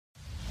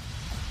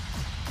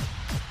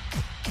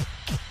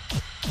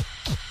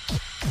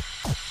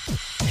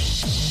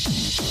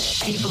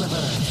People of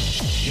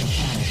Earth, your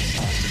planet is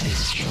about to be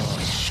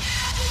destroyed.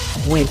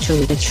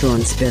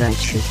 Уечон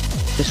спирачи.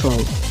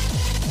 Пішов.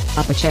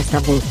 А почесть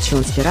або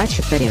чон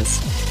спирачи перес.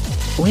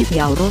 Уит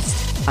яурос,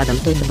 Адам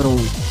той добром.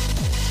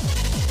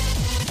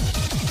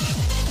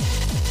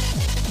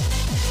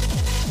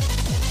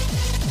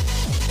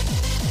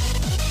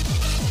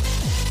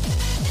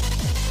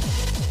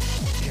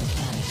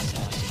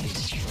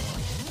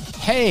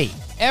 Hey,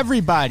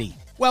 everybody.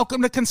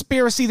 Welcome to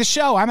Conspiracy the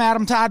Show. I'm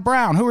Adam Todd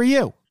Brown. Who are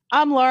you?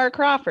 I'm Laura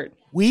Crawford.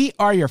 We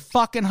are your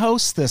fucking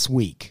hosts this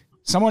week.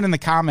 Someone in the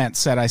comments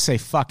said I say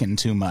fucking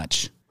too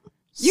much.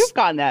 You've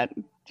gotten that.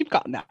 You've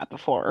gotten that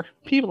before.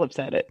 People have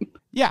said it.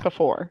 Yeah.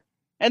 Before.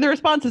 And the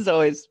response is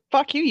always,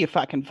 fuck you, you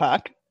fucking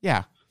fuck.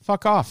 Yeah.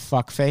 Fuck off,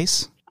 fuck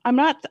face. we're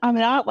not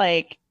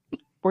like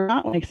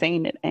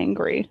saying it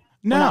angry.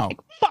 No. We're not like,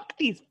 fuck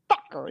these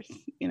fuckers,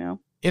 you know?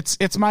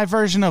 It's my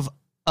version of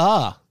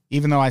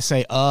even though I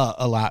say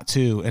a lot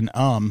too, and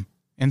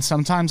and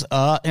sometimes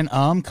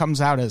and comes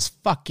out as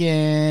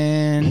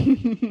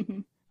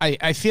fucking.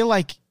 I feel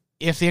like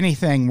if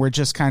anything, we're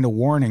just kind of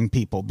warning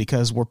people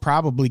because we're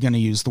probably going to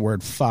use the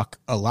word fuck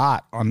a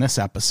lot on this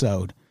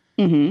episode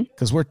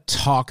because we're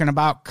talking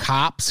about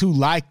cops who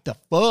like to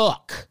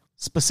fuck,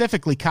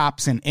 specifically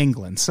cops in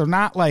England. So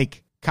not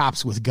like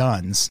cops with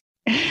guns,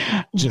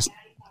 just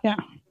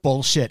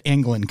bullshit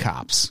England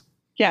cops.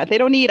 Yeah, they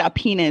don't need a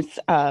penis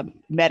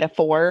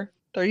metaphor.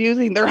 They're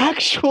using their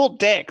actual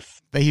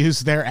dicks. They use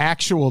their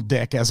actual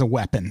dick as a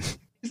weapon.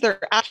 Use their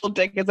actual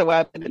dick as a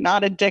weapon,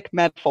 not a dick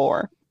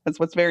metaphor. That's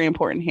what's very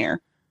important here.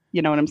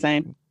 You know what I'm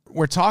saying?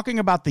 We're talking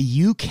about the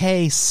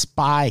UK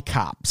spy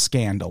cop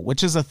scandal,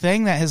 which is a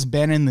thing that has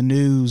been in the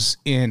news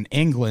in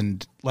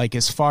England like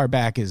as far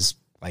back as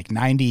like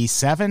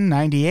 97,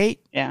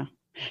 98. Yeah.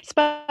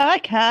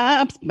 Spy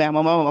cops. Bam,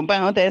 bam, bam,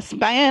 bam, they're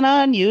spying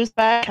on you,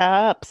 spy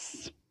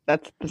cops.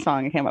 That's the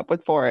song I came up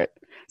with for it.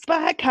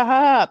 Spy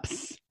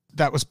cops.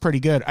 That was pretty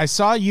good. I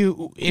saw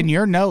you in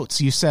your notes.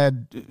 You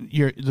said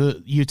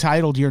you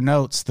titled your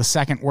notes "The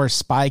Second Worst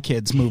Spy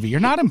Kids Movie."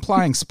 You're not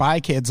implying Spy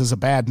Kids is a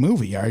bad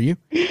movie, are you?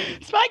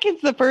 Spy Kids,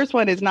 the first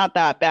one, is not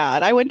that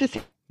bad. I went to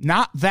see.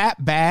 Not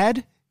that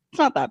bad. It's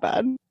not that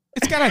bad.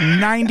 It's got a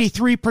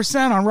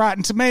 93% on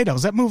Rotten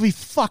Tomatoes. That movie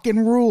fucking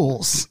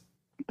rules.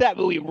 That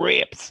movie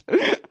rips.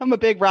 I'm a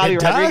big Robbie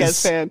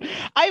Rodriguez fan.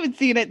 I haven't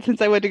seen it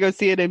since I went to go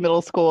see it in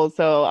middle school,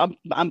 so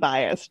I'm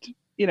biased.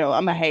 You know,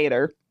 I'm a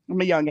hater. I'm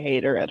a young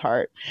hater at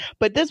heart.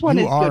 But this one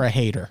is You are good. a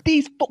hater.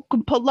 These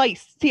fucking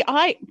police. See,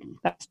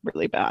 that's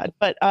really bad.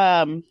 But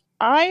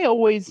I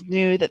always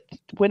knew that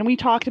when we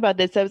talked about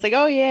this, I was like,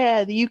 oh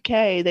yeah, the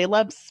UK, they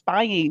love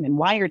spying and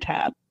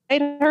wiretap.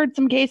 I'd heard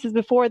some cases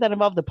before that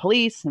involved the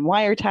police and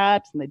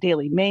wiretaps and the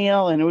Daily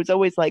Mail, and it was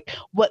always like,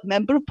 what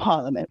member of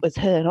parliament was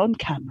heard on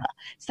camera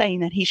saying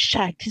that he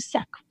shagged his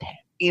secretary?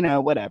 You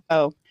know, whatever.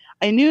 Oh,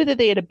 I knew that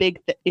they had a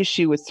big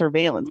issue with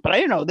surveillance, but I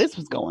didn't know this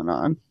was going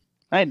on.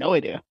 I had no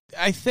idea.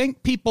 I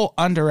think people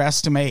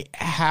underestimate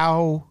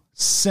how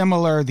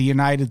similar the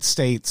United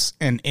States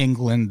and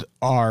England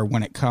are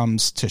when it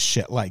comes to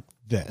shit like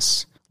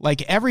this.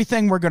 Like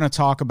everything we're going to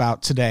talk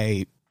about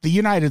today, the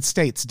United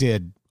States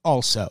did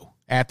also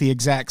at the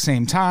exact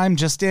same time,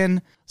 just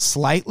in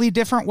slightly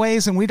different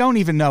ways. And we don't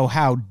even know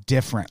how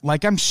different.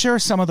 Like I'm sure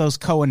some of those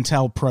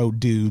COINTELPRO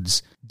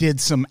dudes did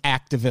some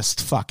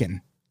activist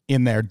fucking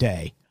in their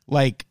day.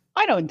 Like,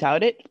 I don't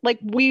doubt it. Like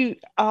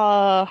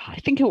I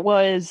think it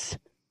was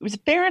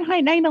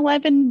Fahrenheit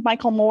 9/11.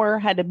 Michael Moore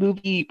had a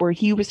movie where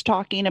he was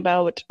talking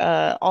about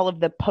all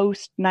of the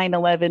post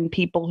 9/11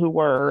 people who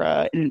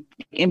were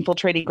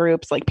infiltrating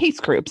groups, like peace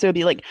groups. It would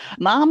be like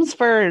Moms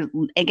for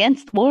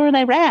Against War in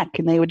Iraq,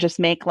 and they would just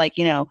make like,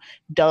 you know,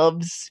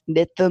 doves,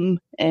 knit them,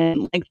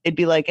 and like, it'd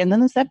be like, and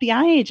then this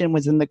FBI agent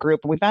was in the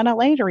group, and we found out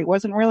later he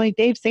wasn't really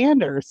Dave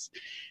Sanders.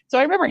 So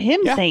I remember him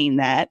saying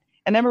that,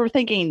 and I remember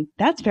thinking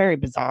that's very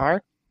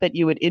bizarre that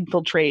you would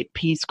infiltrate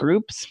peace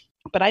groups,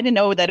 but I didn't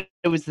know that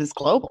it was this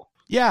global.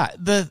 Yeah,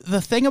 the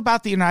thing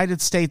about the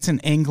United States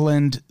and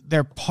England,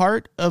 they're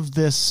part of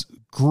this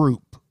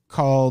group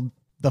called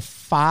the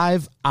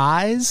Five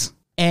Eyes,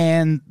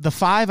 and the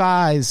Five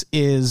Eyes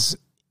is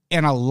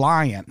an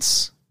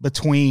alliance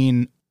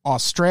between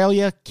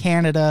Australia,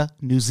 Canada,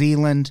 New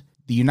Zealand,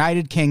 the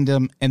United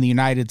Kingdom, and the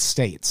United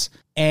States.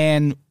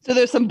 And so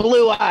there's some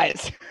blue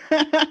eyes.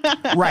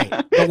 Right.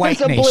 The white there's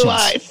some nations. blue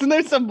eyes. And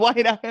there's some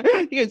white eyes.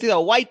 You can see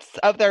the whites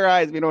of their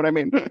eyes, you know what I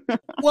mean?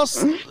 Well,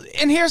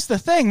 and here's the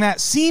thing.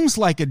 That seems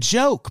like a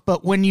joke,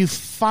 but when you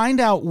find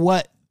out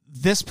what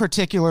this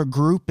particular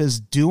group is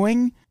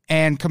doing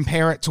and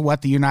compare it to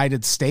what the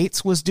United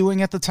States was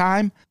doing at the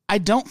time, I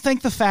don't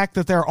think the fact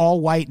that they're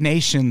all white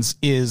nations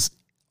is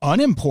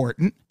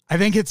unimportant. I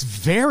think it's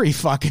very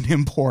fucking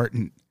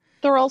important.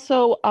 They're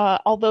also,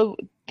 although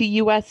the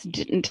U.S.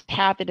 didn't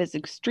have it as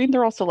extreme,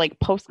 they're also like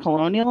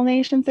post-colonial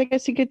nations, I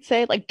guess you could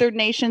say. Like they're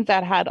nations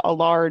that had a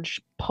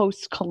large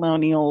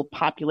post-colonial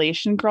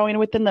population growing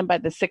within them by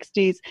the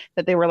 60s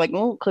that they were like,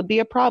 oh, could be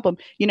a problem.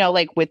 You know,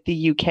 like with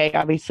the UK,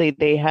 obviously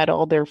they had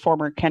all their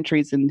former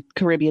countries in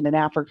Caribbean and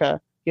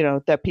Africa, you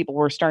know, that people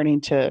were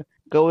starting to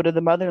go to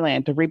the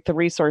motherland to reap the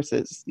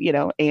resources,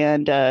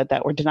 and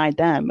that were denied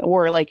them.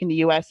 Or like in the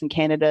US and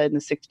Canada in the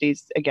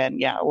 60s, again,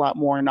 a lot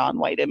more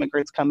non-white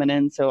immigrants coming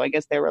in. So I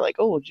guess they were like,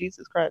 oh,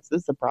 Jesus Christ,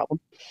 this is a problem.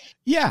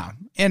 Yeah.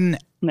 And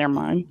never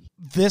mind.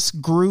 This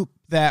group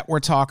that we're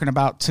talking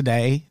about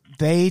today,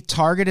 they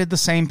targeted the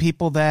same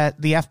people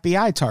that the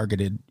FBI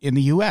targeted in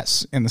the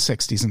US in the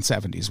 60s and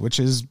 70s, which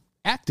is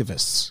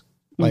activists.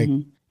 Like,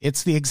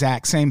 it's the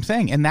exact same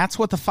thing. And that's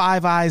what the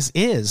Five Eyes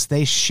is.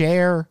 They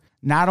share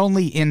not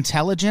only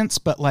intelligence,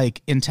 but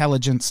like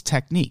intelligence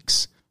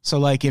techniques. So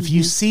like if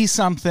you see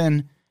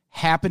something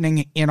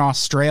happening in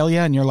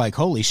Australia and you're like,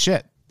 holy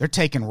shit, they're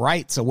taking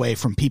rights away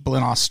from people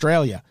in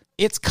Australia,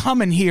 it's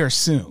coming here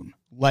soon.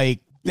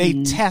 Like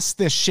they test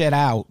this shit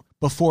out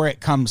before it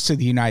comes to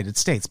the United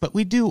States. But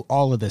we do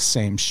all of this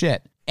same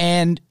shit.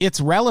 And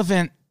it's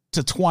relevant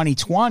to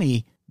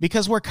 2020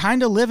 because we're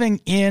kind of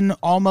living in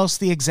almost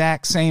the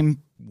exact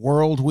same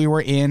world we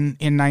were in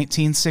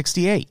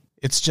 1968.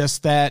 It's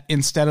just that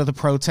instead of the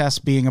protests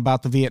being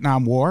about the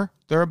Vietnam War,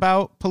 they're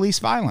about police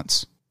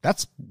violence.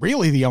 That's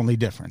really the only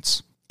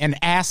difference. And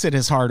acid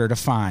is harder to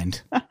find.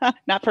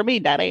 Not for me,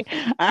 Daddy.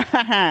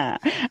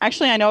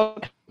 Actually, I know a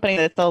company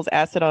that sells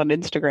acid on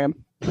Instagram.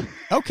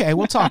 Okay,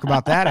 we'll talk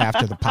about that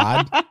after the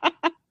pod.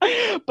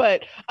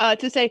 But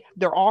to say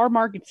there are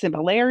marked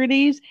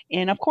similarities,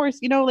 and of course,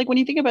 like when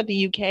you think about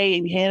the UK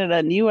and Canada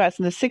and the US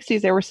in the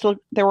 60s,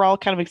 they were all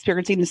kind of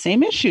experiencing the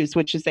same issues,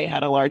 which is they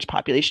had a large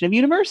population of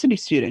university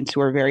students who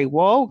were very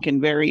woke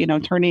and very,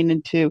 turning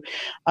into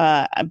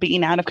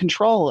being out of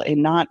control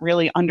and not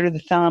really under the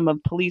thumb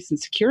of police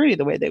and security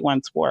the way they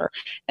once were.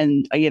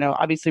 And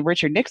obviously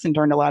Richard Nixon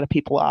turned a lot of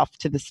people off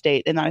to the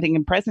state, and I think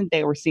in present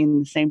day we're seeing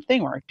the same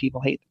thing where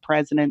people hate the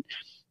president.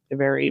 They're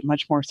very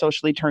much more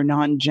socially turned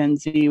on, Gen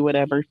Z,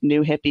 whatever,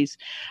 new hippies.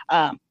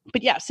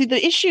 But yeah, see,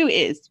 the issue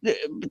is,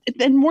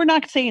 and we're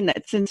not saying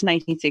that since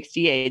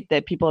 1968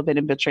 that people have been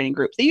infiltrating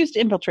groups. They used to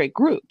infiltrate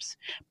groups,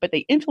 but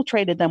they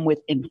infiltrated them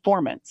with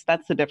informants.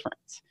 That's the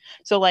difference.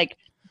 So like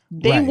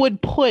they would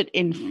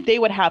they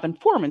would have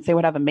informants. They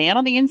would have a man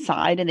on the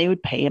inside and they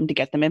would pay him to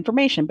get them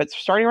information. But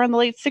starting around the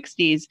late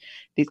 60s,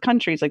 these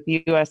countries like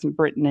the US and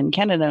Britain and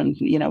Canada and,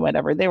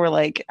 whatever, they were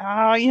like,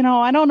 I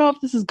don't know if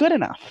this is good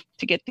enough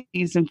to get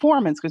these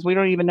informants because we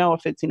don't even know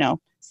if it's,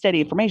 steady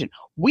information.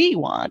 We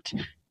want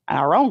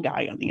our own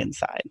guy on the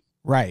inside.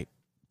 Right.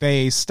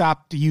 They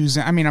stopped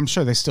using, I'm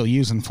sure they still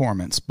use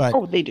informants, but.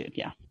 Oh, they did.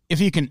 Yeah.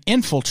 If you can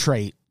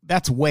infiltrate,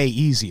 that's way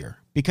easier.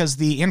 Because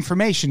the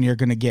information you're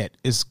going to get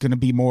is going to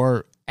be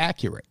more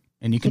accurate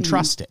and you can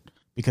trust it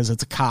because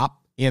it's a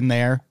cop in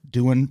there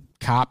doing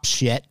cop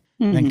shit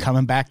and then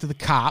coming back to the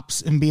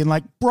cops and being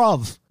like,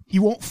 bruv,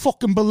 you won't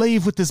fucking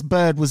believe what this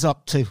bird was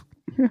up to.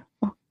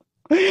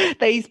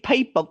 These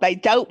people, they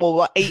don't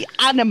want to eat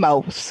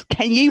animals.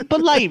 Can you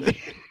believe it?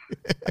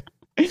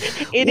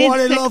 Why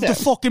they love the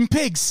fucking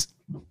pigs?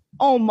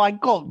 Oh my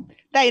God.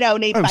 They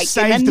don't eat bacon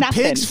save and the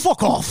nothing. pigs?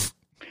 Fuck off.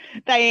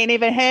 They ain't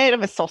even heard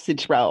of a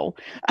sausage roll.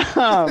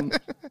 But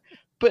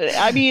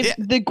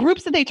the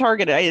groups that they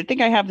targeted, I think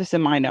I have this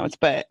in my notes,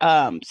 but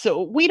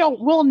so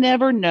we'll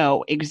never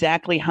know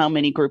exactly how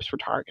many groups were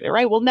targeted,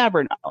 right? We'll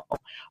never know.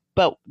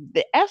 But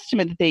the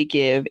estimate that they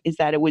give is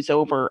that it was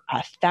over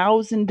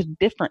 1,000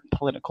 different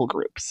political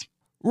groups.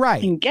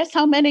 Right. And guess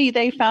how many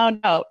they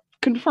found out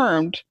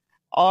confirmed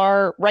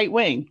are right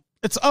wing?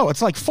 It's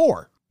like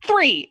 4.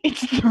 3.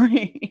 It's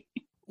 3.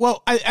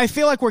 Well, I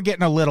feel like we're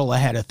getting a little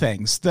ahead of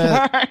things.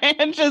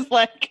 It's just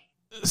like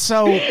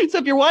so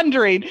if you're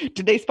wondering,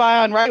 did they spy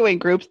on right-wing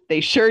groups? They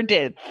sure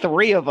did.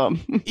 3 of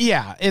them.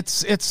 Yeah,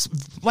 it's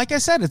like I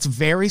said, it's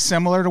very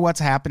similar to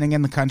what's happening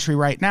in the country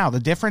right now. The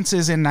difference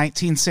is in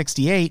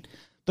 1968,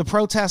 the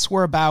protests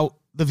were about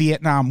the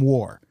Vietnam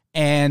War.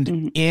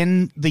 And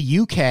in the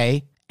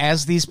UK,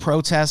 as these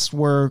protests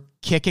were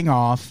kicking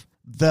off,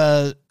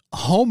 the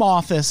Home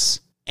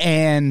Office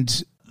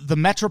and the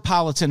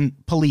Metropolitan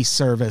Police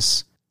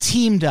Service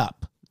teamed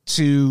up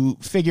to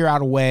figure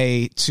out a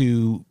way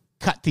to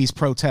cut these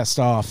protests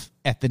off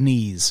at the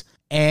knees.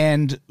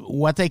 And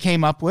what they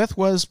came up with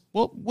was,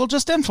 we'll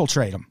just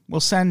infiltrate them. We'll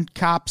send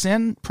cops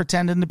in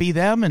pretending to be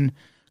them and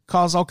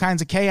cause all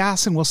kinds of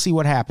chaos, and we'll see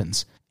what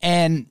happens.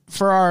 And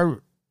for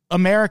our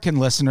American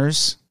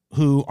listeners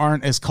who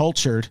aren't as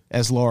cultured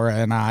as Laura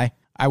and I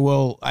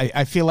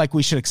feel like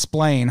we should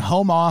explain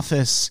Home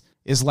Office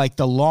is like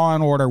the law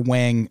and order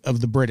wing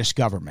of the British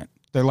government.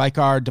 They're like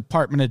our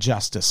Department of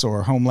Justice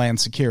or Homeland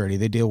Security.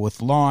 They deal with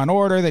law and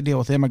order. They deal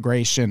with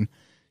immigration,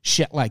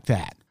 shit like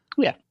that.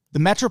 Yeah. The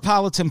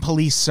Metropolitan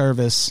Police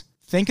Service,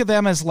 think of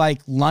them as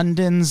like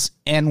London's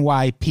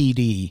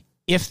NYPD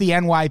if the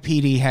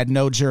NYPD had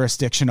no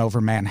jurisdiction over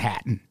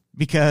Manhattan.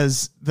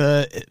 Because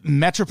the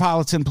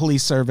Metropolitan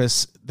Police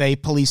Service, they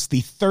police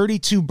the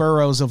 32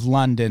 boroughs of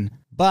London,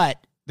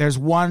 but there's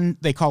one,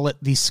 they call it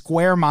the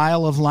square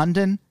mile of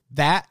London.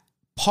 That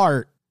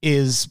part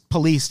is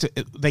policed,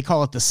 they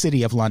call it the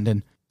City of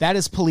London. That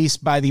is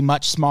policed by the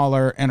much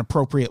smaller and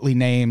appropriately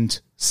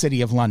named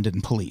City of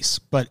London Police.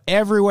 But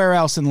everywhere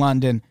else in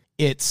London,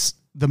 it's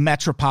the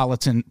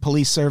Metropolitan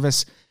Police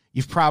Service.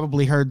 You've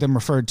probably heard them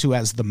referred to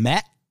as the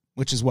Met,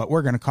 which is what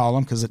we're going to call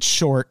them because it's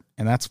short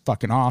and that's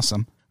fucking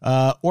awesome.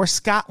 Or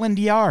Scotland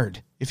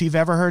Yard. If you've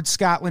ever heard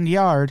Scotland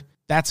Yard,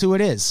 that's who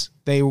it is.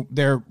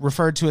 They're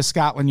referred to as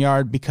Scotland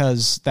Yard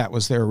because that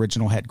was their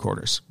original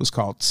headquarters, was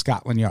called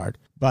Scotland Yard.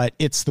 But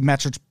it's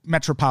the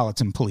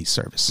Metropolitan Police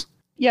Service.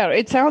 Yeah,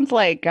 it sounds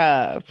like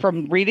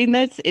from reading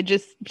this,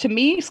 to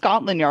me,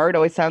 Scotland Yard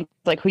always sounds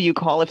like who you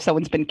call if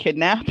someone's been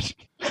kidnapped.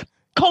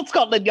 Call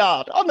Scotland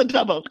Yard on the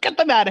double. Get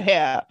them out of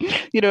here.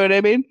 You know what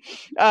I mean?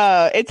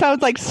 It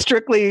sounds like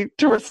strictly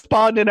to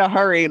respond in a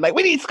hurry. Like,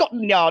 we need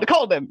Scotland Yard.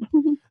 Call them.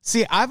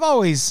 See, I've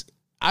always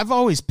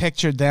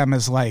pictured them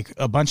as like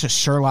a bunch of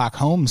Sherlock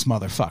Holmes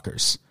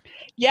motherfuckers.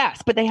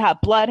 Yes, but they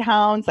have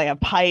bloodhounds. They have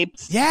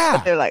pipes. Yeah.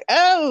 But they're like,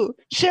 oh,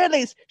 sure,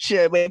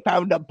 we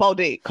found a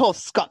body. Call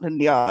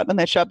Scotland Yard. And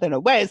they show up there,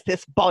 where's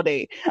this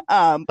body?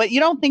 But you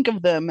don't think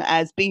of them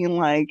as being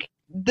like,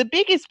 the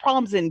biggest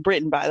problems in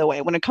Britain, by the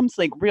way, when it comes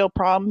to like real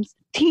problems,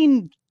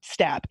 teen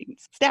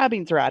stabbings.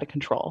 Stabbings are out of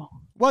control.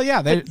 Well,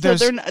 yeah,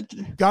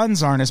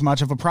 guns aren't as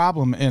much of a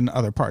problem in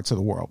other parts of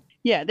the world.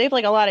 Yeah, they have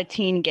like a lot of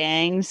teen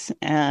gangs,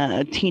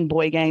 teen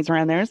boy gangs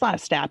around there. There's a lot of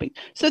stabbing.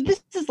 So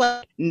this is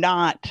like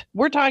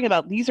we're talking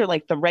about, these are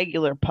like the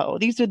regular Poe.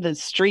 These are the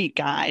street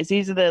guys.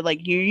 These are the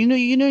like, you know,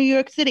 New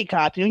York City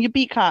cops, you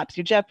beat cops,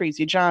 your Jeffries,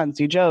 your Johns,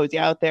 your Joes, you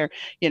out there,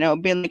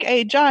 being like,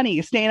 hey, Johnny,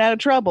 you're staying out of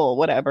trouble,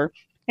 whatever.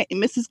 Hey,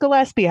 Mrs.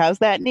 Gillespie, how's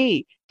that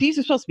knee? These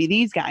are supposed to be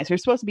these guys. They're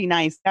supposed to be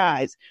nice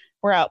guys.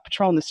 We're out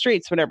patrolling the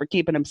streets, whatever,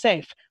 keeping them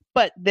safe.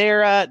 But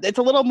it's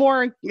a little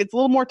more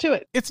to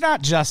it. It's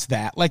not just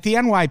that. Like the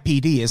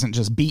NYPD isn't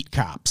just beat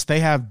cops. They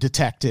have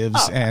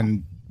detectives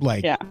and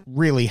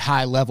really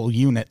high level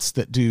units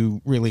that do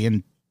really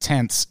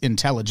intense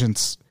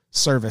intelligence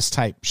service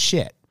type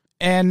shit.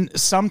 And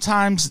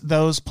sometimes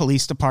those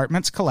police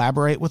departments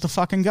collaborate with the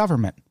fucking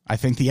government. I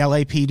think the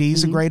LAPD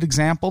is a great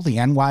example. The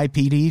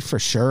NYPD for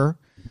sure.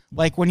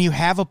 Like when you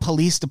have a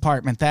police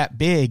department that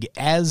big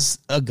as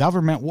a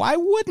government, why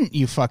wouldn't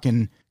you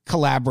fucking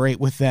collaborate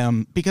with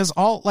them? Because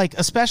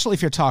especially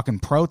if you're talking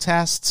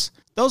protests,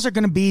 those are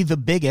going to be the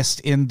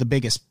biggest in the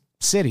biggest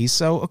cities.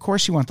 So of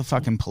course you want the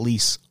fucking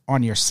police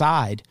on your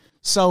side.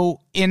 So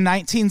in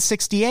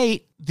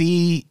 1968,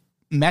 the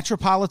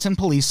Metropolitan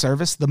Police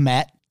Service, the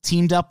Met,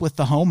 teamed up with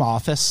the Home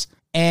Office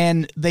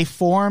and they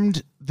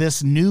formed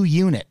this new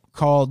unit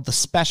called the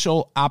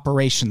Special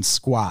Operations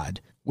Squad,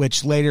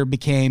 which later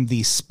became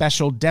the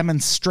Special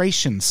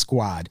Demonstration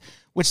Squad,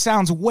 which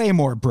sounds way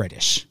more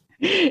British.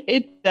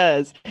 It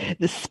does.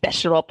 The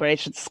Special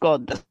Operations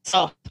Squad. The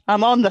sauce.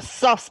 I'm on the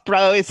sauce,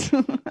 bros.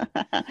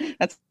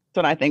 That's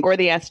what I think. Or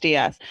the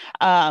SDS.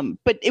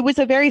 But it was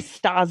a very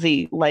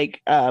Stasi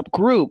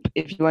group,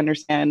 if you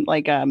understand,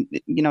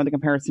 the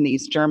comparison to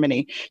East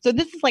Germany. So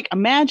this is like,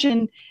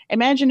 imagine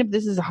if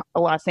this is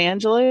Los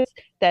Angeles,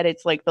 that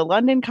it's like the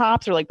London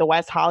cops or like the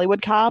West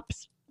Hollywood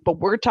cops, but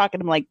we're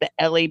talking like the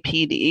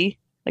LAPD,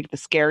 like the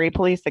scary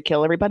police that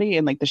kill everybody,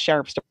 and like the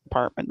sheriff's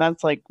department.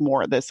 That's like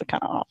more of this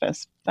kind of office.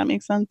 Does that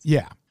make sense?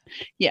 Yeah.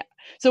 Yeah.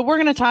 So we're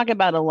going to talk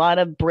about a lot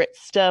of Brit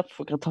stuff.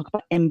 We're going to talk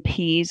about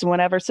MPs and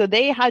whatever. So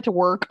they had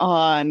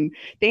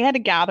to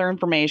gather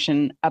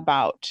information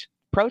about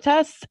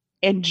protests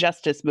and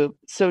justice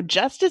movements. So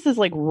justice is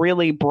like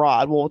really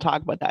broad. We'll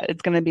talk about that.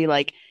 It's going to be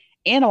like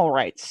animal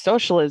rights,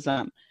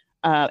 socialism,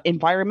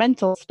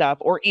 environmental stuff,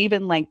 or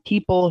even like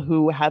people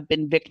who have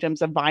been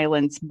victims of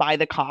violence by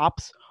the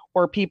cops,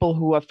 or people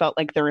who have felt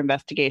like their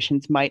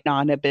investigations might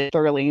not have been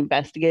thoroughly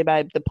investigated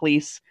by the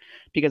police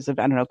because of,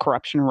 I don't know,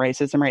 corruption or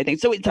racism or anything.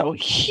 So it's a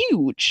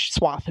huge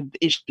swath of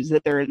issues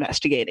that they're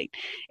investigating.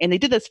 And they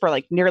did this for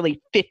like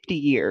nearly 50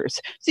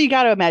 years. So you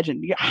got to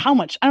imagine how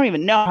much, I don't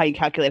even know how you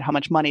calculate how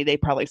much money they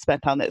probably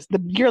spent on this.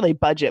 The yearly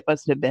budget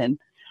must have been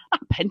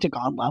not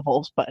Pentagon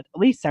levels, but at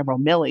least several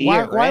million a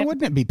year. Why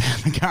wouldn't it be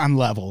Pentagon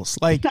levels?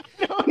 Like,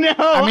 no,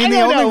 I mean,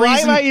 the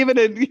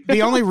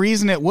only reason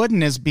reason it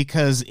wouldn't is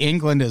because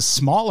England is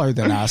smaller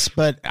than us.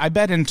 But I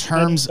bet in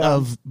terms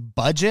of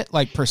budget,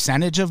 like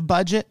percentage of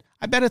budget,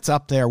 I bet it's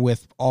up there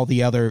with all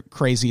the other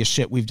craziest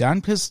shit we've done.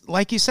 Because,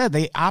 like you said,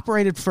 they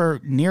operated for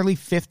nearly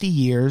 50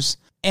 years.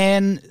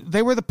 And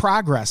they were the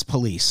progress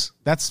police.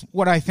 That's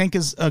what I think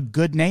is a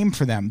good name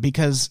for them,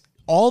 because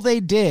all they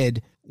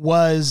did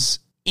was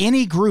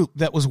any group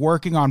that was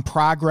working on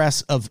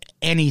progress of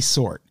any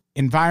sort,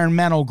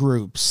 environmental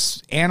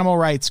groups, animal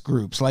rights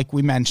groups, like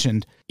we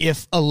mentioned,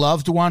 if a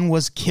loved one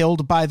was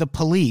killed by the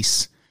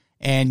police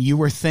and you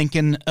were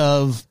thinking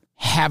of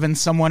having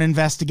someone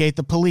investigate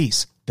the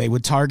police, they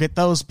would target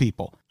those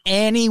people.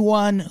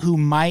 Anyone who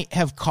might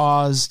have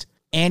caused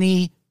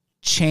any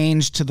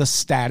change to the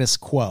status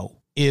quo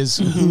is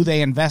who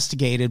they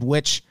investigated,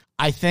 which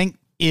I think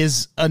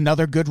is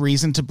another good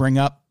reason to bring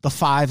up the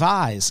Five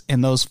Eyes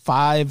and those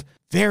 5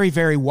 very,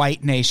 very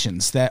white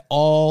nations that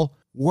all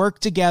work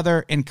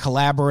together and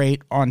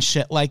collaborate on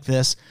shit like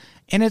this.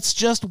 And it's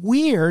just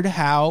weird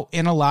how,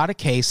 in a lot of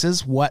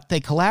cases, what they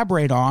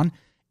collaborate on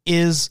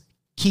is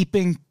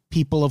keeping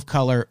people of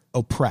color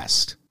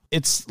oppressed.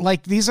 It's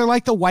like, these are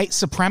like the white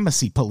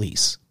supremacy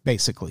police,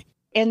 basically.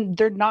 And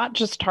they're not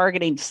just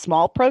targeting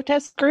small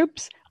protest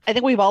groups. I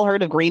think we've all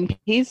heard of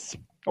Greenpeace,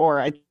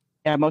 or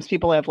most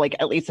people have like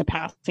at least a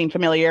passing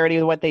familiarity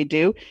with what they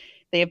do.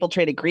 They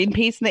infiltrated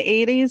Greenpeace in the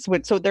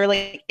 80s. So they're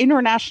like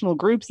international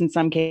groups in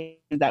some cases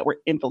that were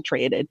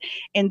infiltrated.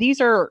 And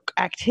these are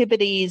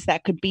activities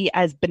that could be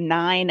as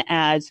benign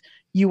as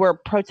you were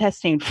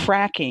protesting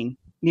fracking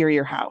near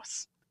your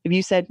house. If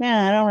you said,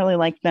 man, I don't really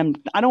like them,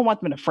 I don't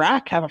want them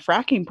to have a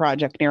fracking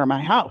project near my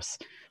house,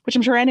 which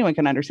I'm sure anyone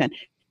can understand,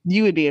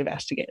 you would be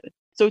investigated.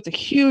 So it's a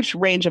huge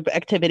range of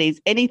activities.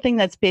 Anything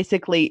that's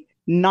basically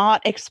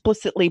not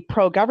explicitly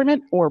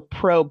pro-government or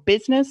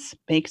pro-business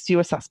makes you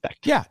a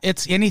suspect. Yeah,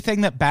 it's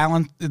anything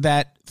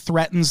that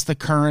threatens the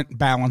current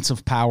balance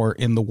of power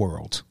in the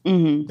world.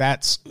 Mm-hmm.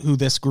 That's who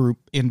this group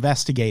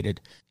investigated.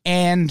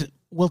 And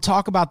we'll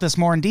talk about this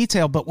more in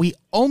detail, but we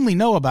only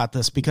know about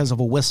this because of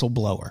a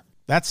whistleblower.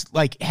 That's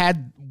like,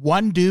 had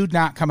one dude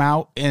not come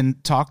out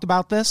and talked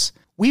about this,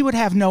 we would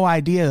have no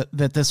idea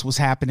that this was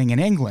happening in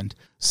England.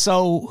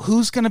 So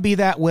who's going to be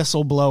that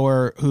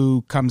whistleblower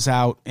who comes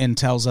out and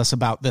tells us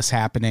about this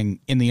happening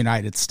in the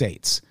United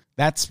States?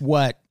 That's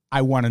what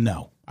I want to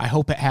know. I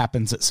hope it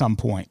happens at some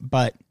point.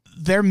 But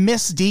their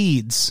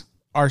misdeeds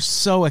are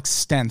so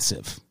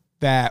extensive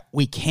that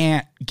we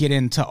can't get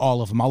into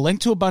all of them. I'll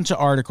link to a bunch of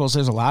articles.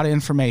 There's a lot of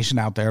information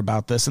out there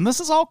about this, and this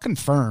is all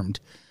confirmed.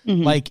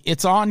 Mm-hmm. Like,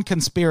 it's on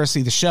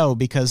Conspiracy the Show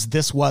because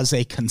this was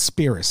a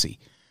conspiracy.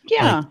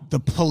 Yeah. Like, the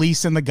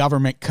police and the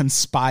government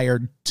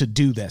conspired to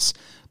do this.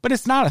 But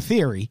it's not a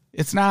theory.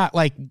 It's not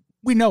like,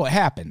 we know it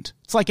happened.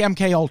 It's like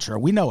MK Ultra.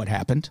 We know it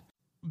happened.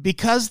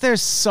 Because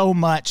there's so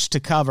much to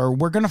cover,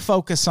 we're going to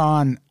focus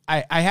on,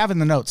 I have in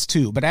the notes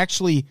too, but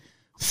actually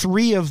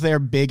 3 of their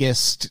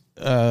biggest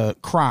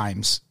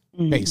crimes,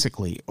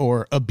 basically,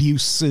 or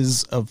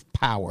abuses of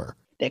power.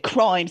 They're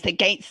crimes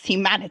against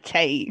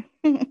humanity.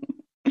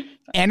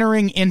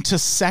 Entering into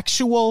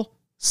sexual,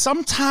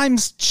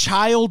 sometimes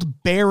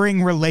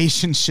childbearing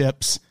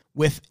relationships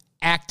with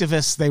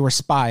activists they were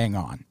spying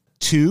on.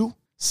 2,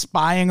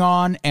 spying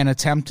on and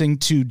attempting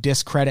to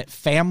discredit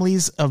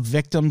families of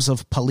victims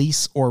of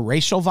police or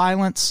racial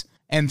violence.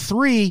 And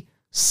 3,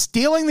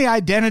 stealing the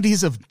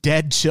identities of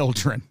dead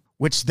children,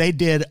 which they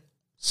did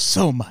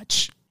so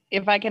much.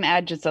 If I can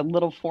add just a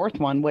little 4th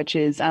one, which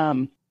is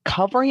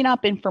covering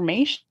up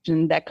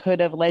information that could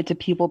have led to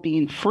people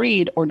being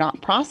freed or not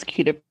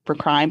prosecuted for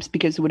crimes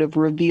because it would have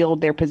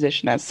revealed their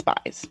position as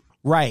spies.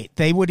 Right.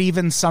 They would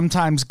even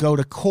sometimes go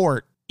to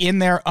court in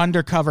their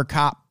undercover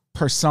cop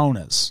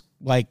personas.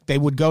 Like, they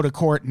would go to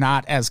court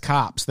not as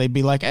cops. They'd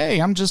be like, hey,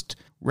 I'm just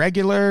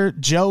regular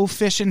Joe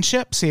Fish and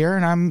Chips here,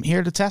 and I'm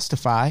here to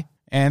testify.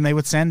 And they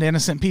would send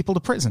innocent people to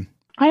prison.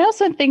 I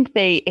also think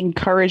they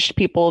encouraged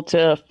people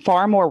to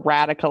far more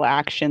radical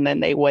action than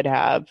they would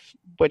have,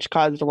 which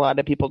caused a lot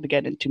of people to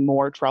get into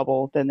more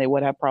trouble than they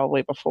would have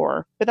probably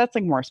before. But that's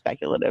like more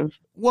speculative.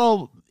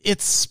 Well,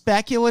 it's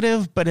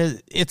speculative, but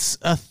it's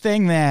a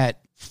thing that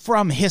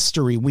from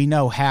history we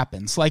know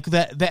happens. Like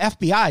the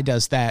FBI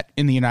does that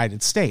in the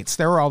United States.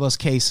 There were all those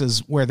cases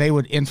where they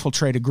would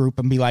infiltrate a group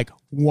and be like,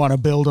 want to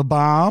build a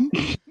bomb?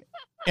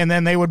 And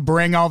then they would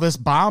bring all this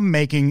bomb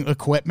making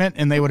equipment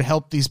and they would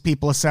help these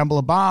people assemble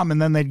a bomb.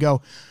 And then they'd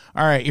go,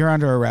 all right, you're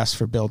under arrest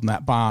for building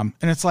that bomb.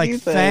 And it's like,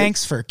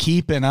 thanks for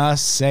keeping us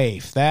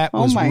safe. That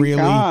was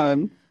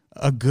really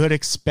a good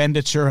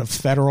expenditure of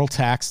federal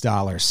tax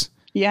dollars.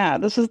 Yeah,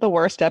 this is the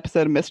worst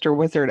episode of Mr.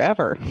 Wizard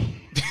ever.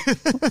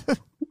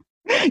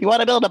 You want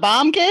to build a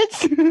bomb,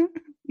 kids?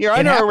 You're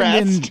under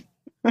arrest.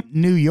 In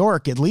New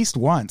York, at least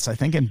once, I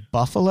think in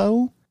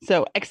Buffalo.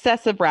 So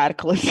excessive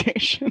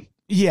radicalization.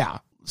 Yeah.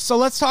 So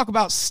let's talk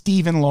about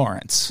Stephen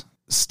Lawrence.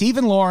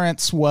 Stephen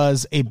Lawrence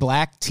was a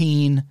black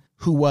teen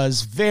who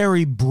was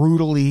very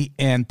brutally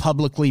and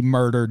publicly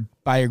murdered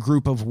by a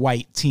group of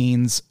white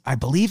teens, I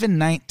believe in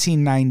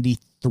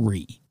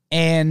 1993.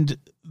 And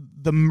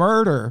the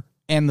murder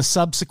and the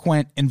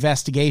subsequent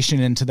investigation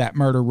into that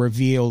murder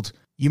revealed,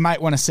 you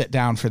might want to sit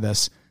down for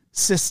this,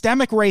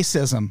 systemic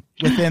racism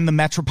within the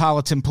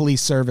Metropolitan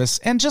Police Service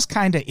and just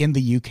kind of in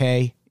the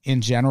UK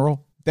in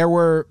general. There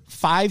were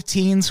 5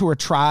 teens who were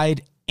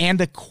tried and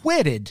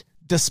acquitted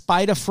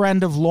despite a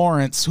friend of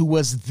Lawrence who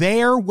was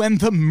there when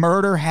the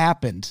murder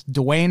happened,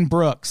 Dwayne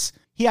Brooks.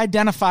 He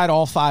identified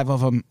all 5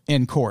 of them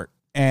in court,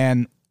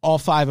 and all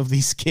 5 of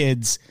these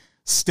kids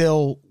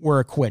still were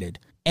acquitted.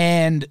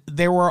 And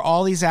there were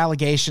all these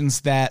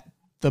allegations that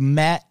the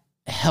Met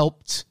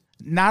helped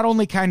not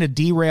only kind of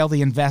derail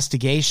the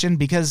investigation,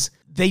 because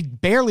they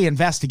barely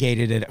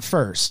investigated it at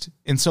first.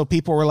 And so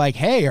people were like,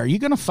 hey, are you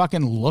going to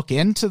fucking look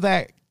into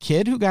that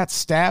kid who got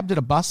stabbed at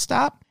a bus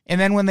stop? And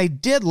then when they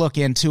did look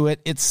into it,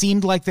 it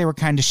seemed like they were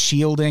kind of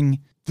shielding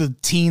the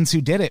teens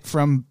who did it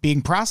from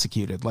being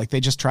prosecuted. Like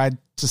they just tried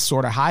to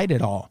sort of hide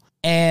it all.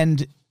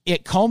 And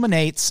it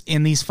culminates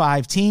in these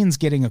 5 teens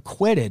getting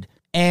acquitted.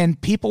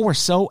 And people were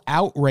so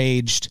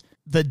outraged.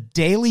 The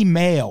Daily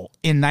Mail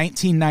in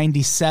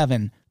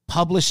 1997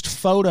 published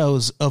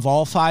photos of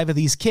all 5 of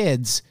these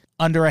kids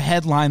under a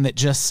headline that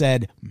just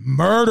said,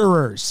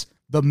 murderers.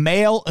 The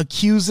Mail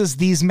accuses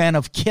these men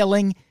of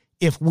killing,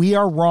 if we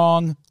are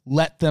wrong,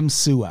 let them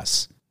sue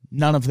us.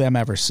 None of them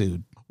ever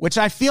sued, which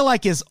I feel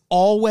like is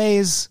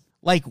always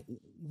like,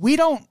 we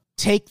don't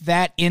take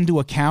that into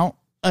account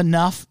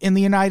enough in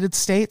the United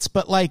States.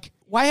 But like,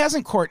 why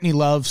hasn't Courtney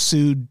Love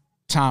sued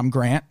Tom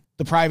Grant,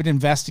 the private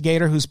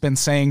investigator who's been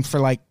saying for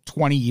like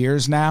 20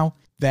 years now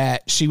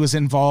that she was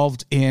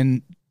involved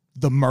in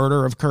the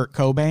murder of Kurt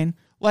Cobain?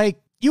 Like,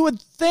 you would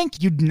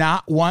think you'd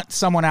not want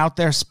someone out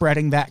there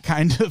spreading that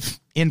kind of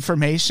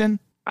information.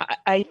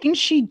 I think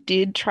she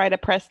did try to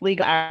press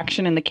legal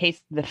action in the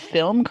case of the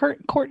film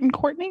Court and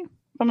Courtney,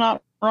 if I'm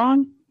not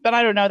wrong. But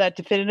I don't know that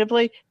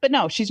definitively. But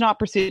no, she's not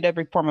pursued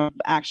every form of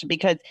action,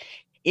 because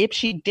if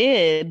she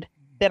did,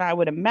 then I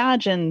would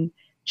imagine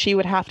she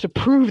would have to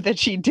prove that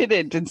she did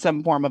it in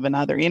some form of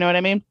another. You know what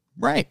I mean?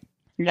 Right.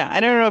 Yeah. I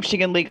don't know if she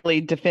can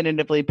legally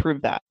definitively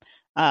prove that.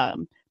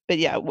 But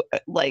yeah,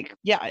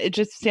 it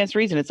just stands to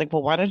reason. It's like,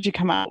 well, why don't you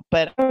come out?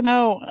 But I don't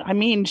know. I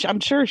mean,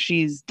 I'm sure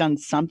she's done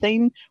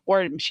something,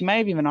 or she might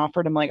have even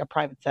offered him like a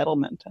private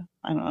settlement.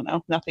 I don't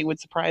know. Nothing would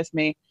surprise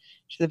me.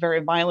 She's a very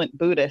violent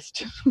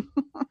Buddhist.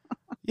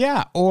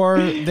 Yeah. Or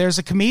there's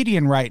a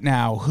comedian right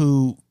now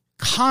who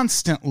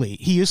constantly,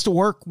 he used to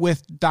work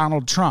with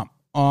Donald Trump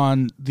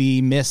on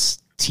the Miss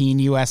Teen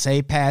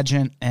USA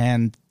pageant,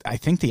 and I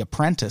think The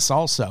Apprentice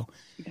also.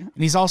 Yeah.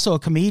 And he's also a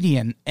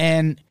comedian,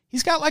 and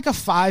he's got like a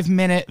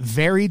 5-minute,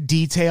 very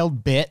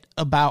detailed bit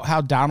about how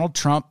Donald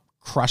Trump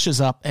crushes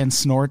up and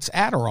snorts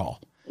Adderall.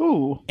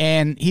 Ooh.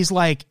 And he's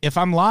like, if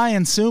I'm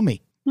lying, sue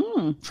me.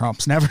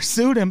 Trump's never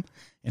sued him.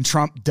 And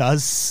Trump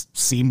does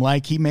seem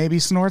like he maybe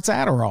snorts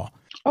Adderall.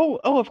 Oh,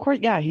 of course.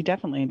 Yeah, he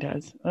definitely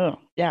does. Oh,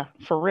 yeah,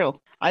 for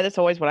real. That's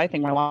always what I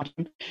think when I watch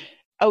him.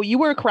 Oh, you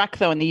were correct,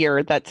 though, in the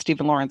year that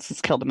Stephen Lawrence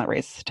was killed in that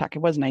racist attack. It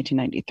was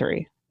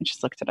 1993. I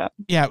just looked it up.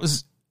 Yeah,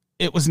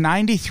 it was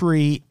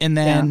 93, and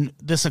then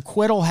this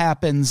acquittal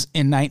happens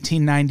in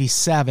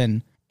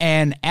 1997.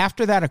 And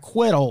after that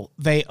acquittal,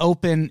 they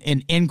open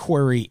an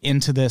inquiry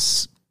into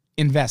this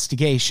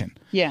investigation.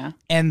 Yeah.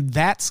 And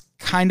that's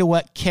kind of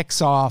what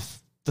kicks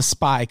off the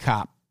spy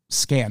cop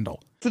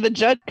scandal. So the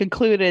judge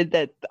concluded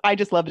that, I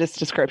just love this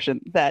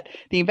description, that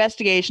the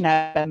investigation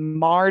had been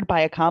marred by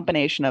a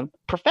combination of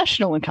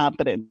professional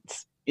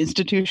incompetence,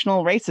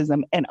 institutional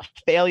racism, and a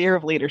failure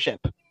of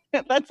leadership.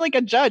 That's like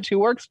a judge who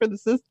works for the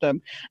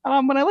system.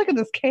 When I look at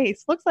this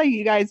case, looks like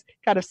you guys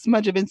got a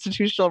smudge of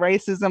institutional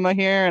racism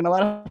here and a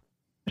lot of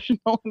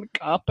professional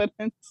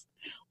incompetence.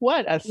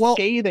 What a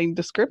scathing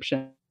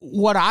description.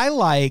 What I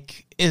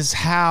like is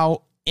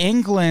how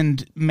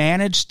England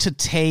managed to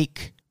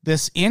take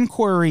this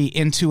inquiry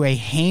into a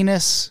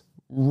heinous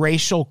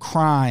racial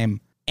crime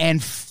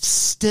and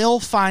still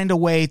find a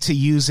way to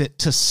use it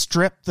to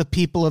strip the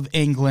people of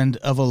England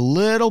of a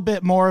little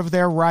bit more of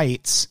their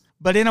rights,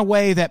 but in a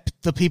way that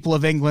the people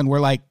of England were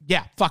like,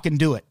 yeah, fucking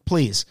do it,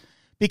 please.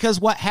 Because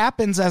what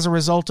happens as a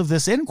result of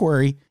this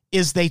inquiry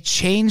is they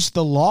changed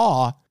the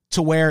law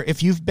to where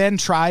if you've been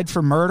tried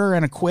for murder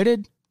and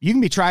acquitted, you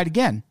can be tried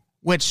again,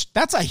 which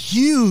that's a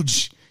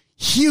huge,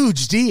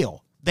 huge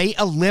deal. They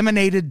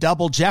eliminated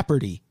double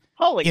jeopardy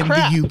in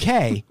the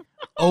UK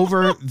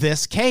over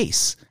this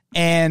case.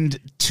 And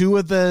two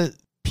of the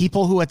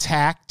people who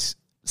attacked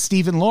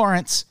Stephen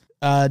Lawrence,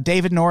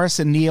 David Norris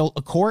and Neil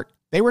Acort,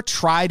 they were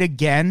tried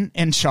again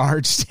and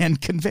charged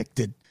and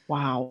convicted.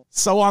 Wow.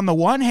 So on the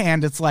one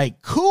hand, it's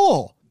like,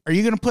 cool. Are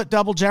you going to put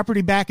double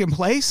jeopardy back in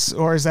place,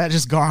 or is that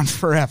just gone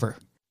forever?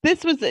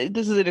 This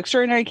is an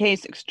extraordinary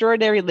case,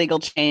 extraordinary legal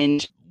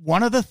change.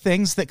 One of the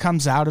things that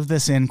comes out of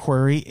this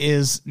inquiry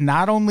is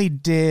not only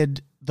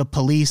did the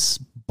police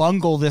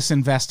bungle this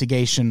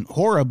investigation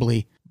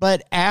horribly,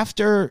 but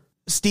after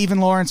Stephen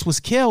Lawrence was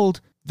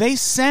killed, they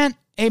sent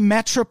a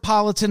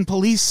Metropolitan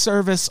Police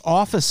Service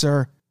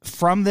officer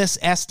from this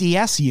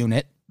SDS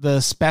unit,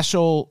 the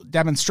Special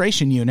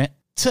Demonstration Unit,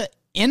 to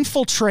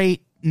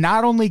infiltrate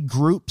not only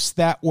groups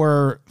that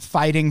were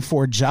fighting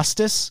for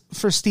justice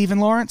for Stephen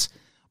Lawrence,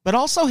 but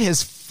also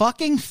his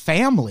fucking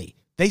family.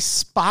 They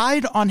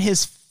spied on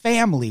his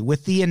family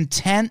with the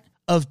intent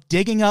of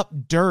digging up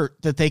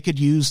dirt that they could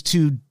use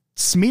to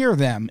smear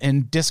them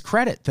and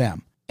discredit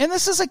them. And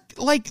this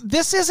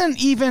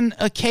isn't even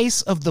a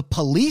case of the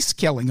police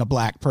killing a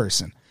black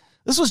person.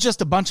 This was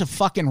just a bunch of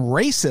fucking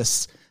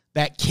racists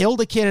that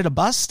killed a kid at a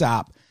bus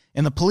stop.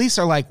 And the police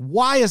are like,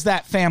 why is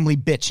that family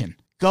bitching?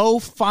 Go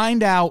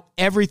find out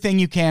everything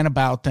you can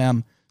about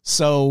them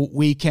so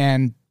we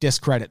can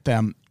discredit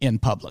them in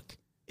public.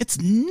 It's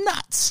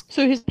nuts.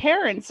 So his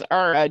parents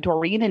are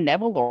Doreen and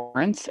Neville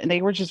Lawrence, and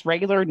they were just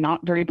regular, not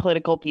very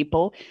political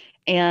people.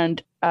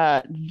 And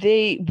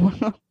it's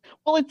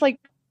like,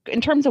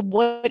 in terms of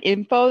what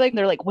info,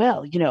 they're like,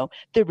 well,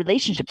 their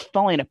relationship's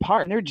falling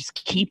apart and they're just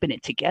keeping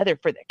it together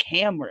for the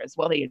cameras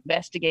while they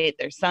investigate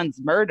their son's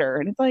murder.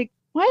 And it's like,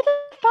 why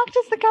the fuck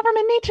does the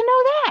government need to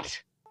know that?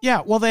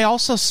 Yeah, well, they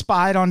also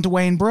spied on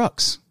Dwayne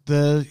Brooks,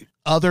 the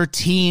other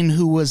teen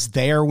who was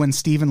there when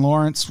Stephen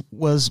Lawrence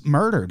was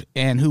murdered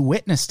and who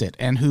witnessed it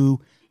and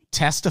who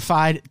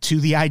testified to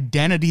the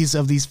identities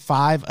of these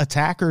 5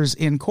 attackers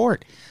in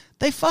court.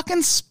 They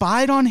fucking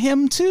spied on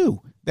him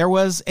too. there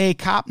was a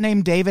cop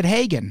named David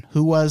Hagen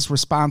who was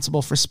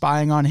responsible for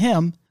spying on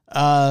him,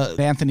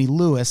 Anthony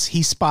Lewis.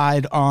 He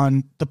spied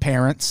on the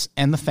parents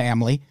and the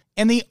family.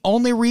 And the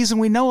only reason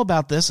we know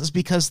about this is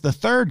because the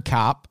third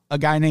cop, a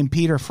guy named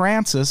Peter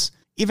Francis,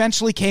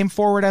 eventually came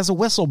forward as a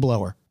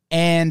whistleblower.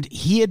 And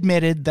he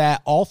admitted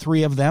that all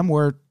three of them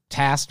were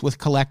tasked with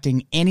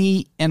collecting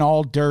any and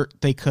all dirt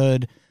they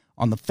could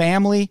on the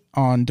family,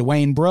 on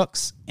Dwayne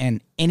Brooks,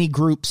 and any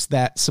groups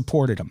that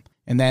supported him.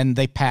 And then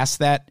they passed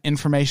that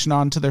information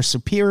on to their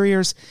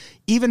superiors.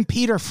 Even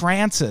Peter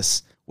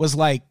Francis was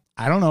like,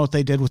 I don't know what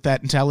they did with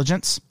that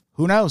intelligence.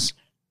 Who knows?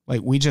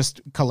 Like, we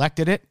just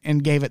collected it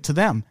and gave it to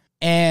them.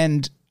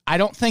 And I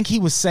don't think he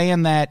was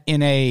saying that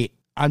in a,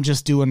 I'm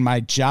just doing my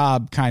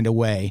job kind of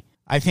way.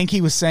 I think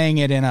he was saying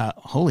it in a,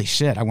 holy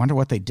shit, I wonder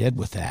what they did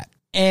with that.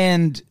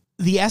 And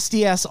the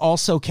SDS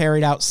also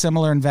carried out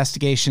similar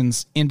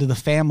investigations into the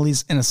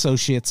families and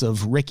associates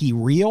of Ricky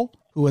Reel,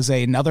 who was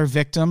another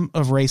victim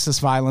of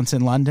racist violence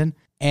in London,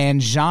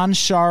 and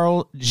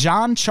Jean-Charles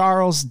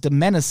de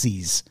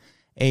Menezes,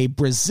 a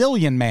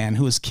Brazilian man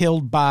who was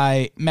killed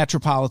by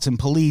Metropolitan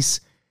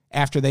Police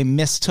after they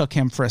mistook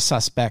him for a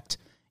suspect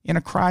in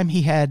a crime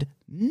he had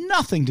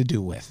nothing to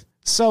do with.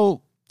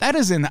 So that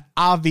is an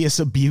obvious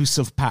abuse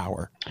of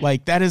power.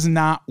 Like, that is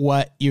not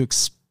what you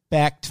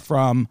expect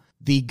from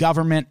the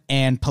government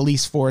and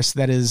police force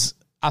that is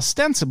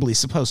ostensibly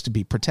supposed to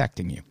be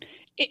protecting you.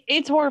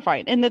 It's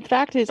horrifying. And the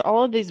fact is,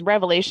 all of these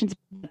revelations,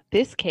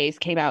 this case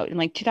came out in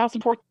like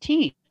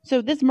 2014.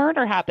 So this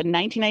murder happened in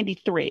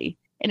 1993.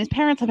 And his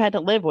parents have had to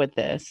live with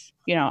this.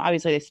 You know,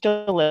 obviously they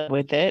still live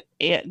with it.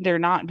 They're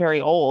not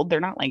very old. They're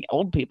not like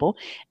old people.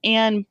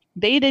 And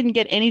they didn't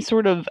get any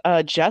sort of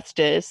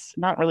justice,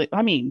 not really,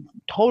 I mean,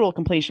 total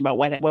completion about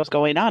what was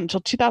going on until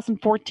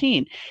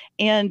 2014.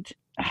 And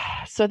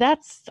so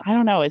that's, I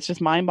don't know, it's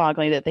just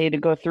mind-boggling that they had to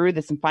go through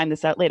this and find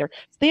this out later.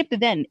 So they have to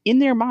then, in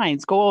their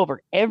minds, go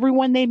over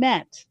everyone they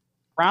met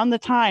around the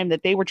time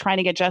that they were trying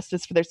to get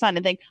justice for their son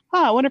and think,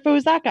 I wonder if it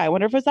was that guy. I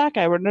wonder if it was that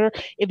guy. I wonder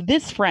if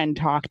this friend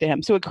talked to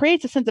him. So it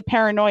creates a sense of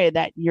paranoia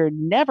that you're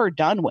never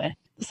done with.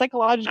 The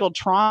psychological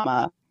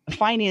trauma of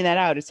finding that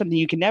out is something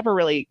you can never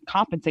really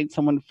compensate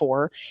someone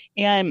for.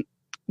 And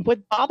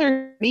what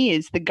bothered me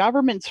is the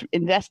government's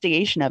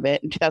investigation of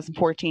it in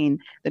 2014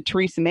 that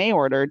Theresa May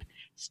ordered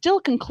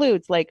still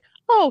concludes like,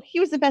 oh, he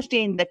was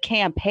investigating the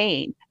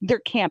campaign, their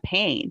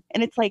campaign.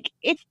 And it's like,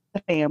 it's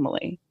the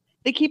family.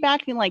 They keep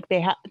acting like they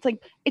have, it's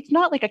like, it's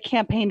not like a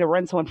campaign to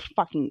run someone's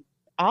fucking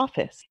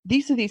office.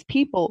 These are these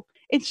people.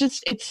 It's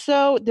just,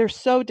 they're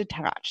so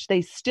detached.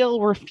 They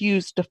still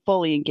refuse to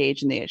fully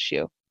engage in the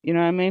issue. You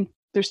know what I mean?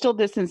 They're still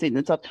distancing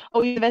themselves.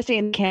 Oh, you're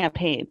investigating the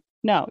campaign.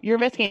 No, you're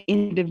investigating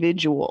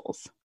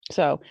individuals.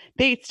 So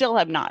they still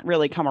have not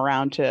really come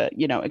around to,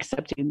 you know,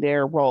 accepting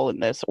their role in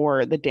this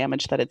or the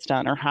damage that it's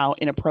done or how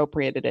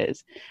inappropriate it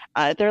is.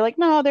 They're like,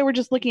 no, they were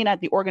just looking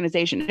at the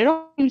organization. It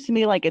almost seems to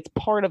me like it's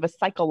part of a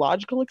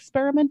psychological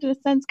experiment in a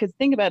sense, because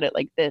think about it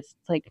like this.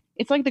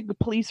 It's like the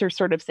police are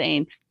sort of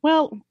saying,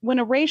 well, when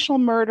a racial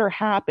murder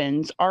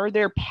happens, are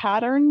there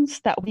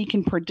patterns that we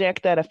can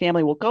predict that a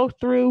family will go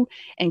through?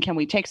 And can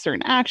we take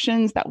certain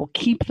actions that will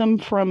keep them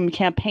from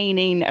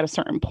campaigning at a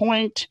certain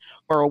point?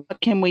 Or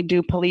what can we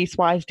do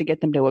police-wise to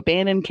get them to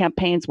abandon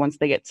campaigns once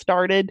they get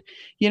started?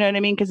 You know what I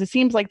mean? Because it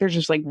seems like they're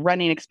just like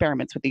running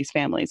experiments with these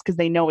families because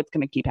they know it's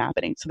going to keep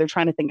happening. So they're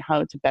trying to think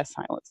how to best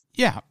silence.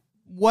 Yeah.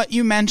 What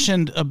you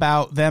mentioned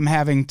about them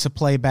having to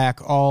play back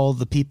all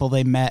the people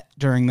they met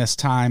during this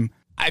time,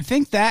 I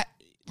think that,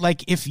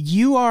 like, if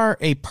you are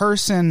a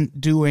person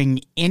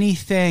doing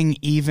anything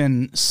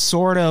even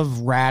sort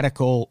of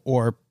radical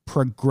or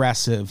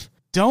progressive,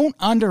 don't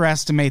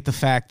underestimate the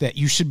fact that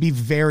you should be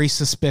very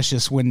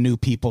suspicious when new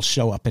people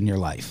show up in your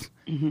life.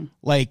 Mm-hmm.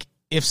 Like,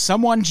 if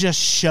someone just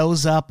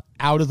shows up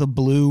out of the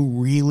blue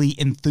really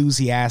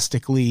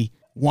enthusiastically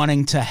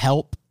wanting to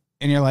help,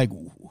 and you're like,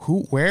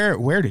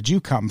 where did you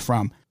come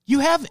from?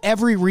 You have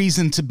every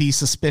reason to be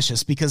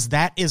suspicious because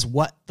that is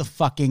what the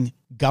fucking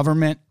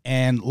government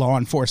and law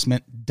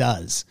enforcement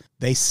does.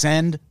 They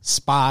send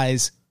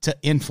spies to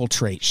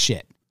infiltrate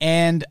shit.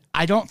 And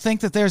I don't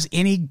think that there's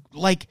any,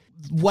 like,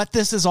 what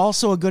this is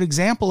also a good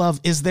example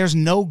of is there's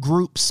no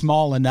group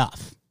small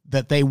enough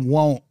that they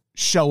won't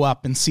show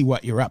up and see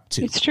what you're up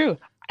to. It's true.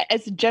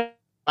 As general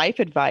life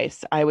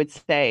advice, I would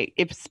say,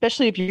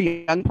 especially if you're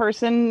a young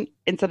person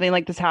and something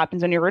like this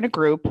happens when you're in a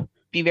group,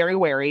 be very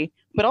wary.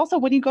 But also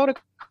when you go to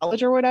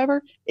college or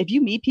whatever, if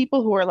you meet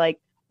people who are like,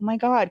 oh my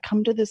God,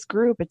 come to this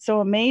group, it's so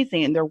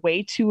amazing, and they're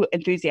way too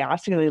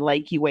enthusiastically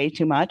like you way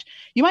too much,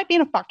 you might be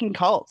in a fucking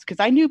cult. Because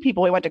I knew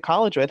people we went to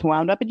college with who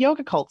wound up in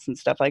yoga cults and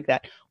stuff like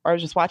that. Or I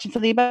was just watching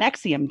something about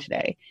NXIVM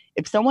today.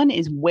 If someone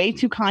is way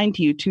too kind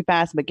to you too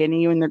fast but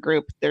getting you in their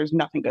group, there's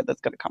nothing good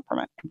that's going to come from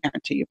it. I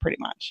guarantee you, pretty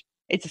much.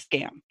 It's a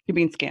scam. You're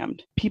being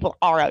scammed. People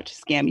are out to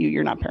scam you.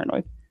 You're not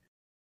paranoid.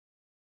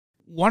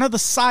 One of the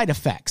side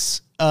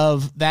effects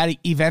of that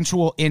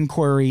eventual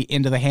inquiry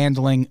into the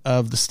handling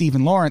of the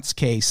Stephen Lawrence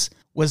case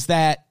was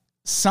that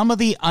some of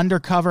the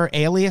undercover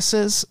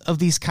aliases of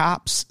these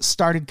cops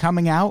started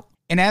coming out.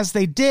 And as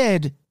they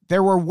did,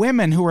 there were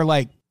women who were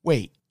like,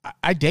 wait,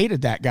 I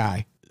dated that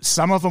guy.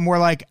 Some of them were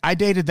like, I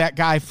dated that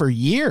guy for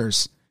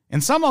years.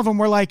 And some of them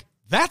were like,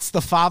 that's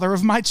the father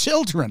of my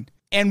children.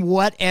 And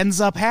what ends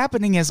up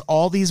happening is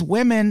all these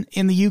women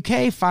in the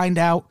UK find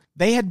out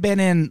they had been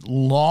in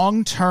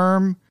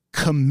long-term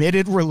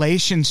committed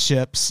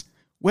relationships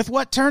with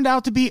what turned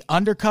out to be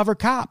undercover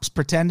cops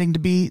pretending to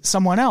be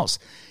someone else.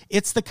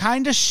 It's the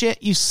kind of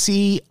shit you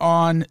see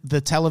on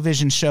the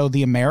television show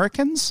The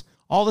Americans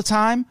all the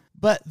time,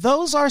 but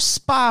those are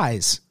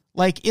spies.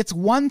 Like, it's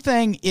one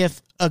thing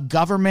if a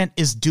government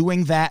is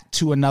doing that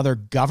to another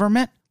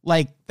government.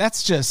 Like,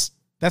 that's just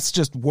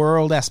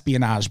world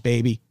espionage,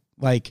 baby.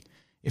 Like,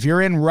 if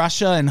you're in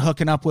Russia and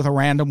hooking up with a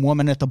random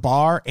woman at the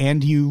bar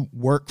and you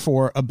work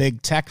for a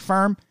big tech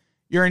firm,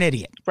 you're an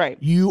idiot. Right.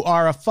 You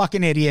are a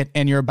fucking idiot,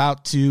 and you're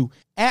about to,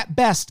 at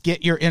best,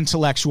 get your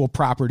intellectual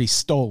property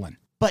stolen.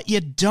 But you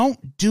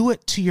don't do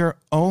it to your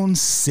own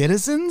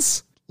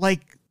citizens?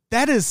 Like,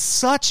 that is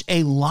such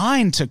a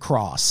line to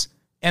cross.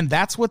 And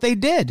that's what they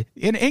did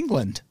in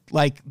England.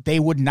 Like, they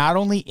would not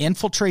only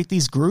infiltrate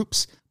these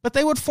groups, but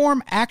they would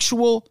form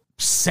actual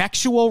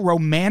sexual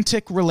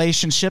romantic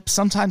relationships,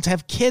 sometimes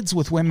have kids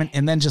with women,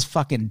 and then just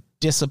fucking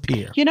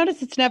disappear. You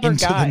notice it's never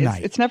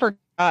guys. It's never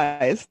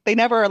guys. They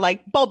never are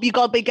like, Bob, you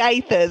gotta be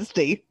gay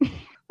Thursday.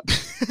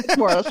 It's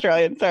more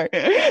Australian, sorry.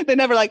 They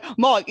never like,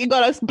 Mike, you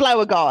gotta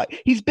blow a guy.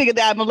 He's bigger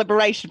than the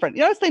Liberation Front.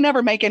 You notice they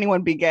never make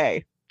anyone be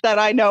gay that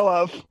I know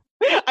of.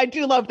 I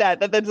do love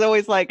that there's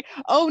always like,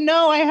 oh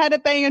no, I had to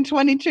bang a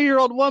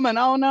 22-year-old woman.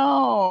 Oh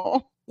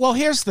no. Well,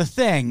 here's the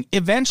thing.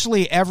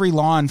 Eventually, every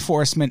law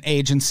enforcement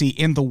agency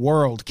in the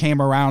world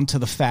came around to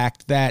the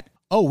fact that,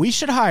 oh, we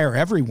should hire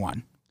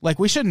everyone. Like,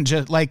 we shouldn't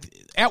just, like,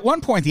 at one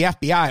point, the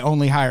FBI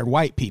only hired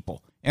white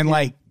people. And,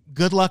 like,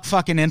 good luck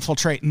fucking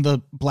infiltrating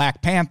the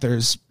Black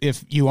Panthers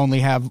if you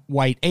only have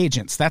white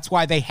agents. That's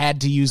why they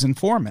had to use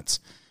informants.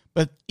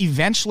 But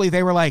eventually,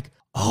 they were like,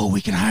 oh, we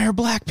can hire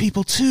black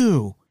people,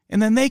 too.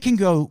 And then they can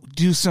go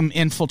do some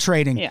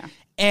infiltrating. Yeah.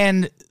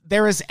 And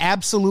there is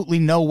absolutely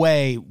no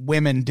way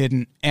women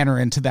didn't enter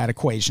into that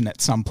equation at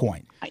some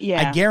point.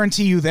 Yeah. I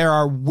guarantee you there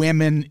are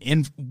women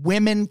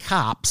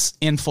cops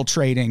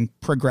infiltrating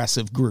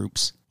progressive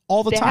groups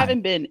all the time. They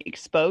haven't been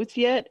exposed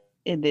yet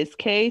in this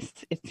case.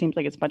 It seems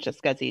like it's a bunch of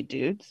scuzzy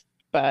dudes.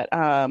 But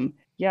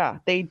yeah,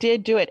 they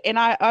did do it. And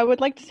I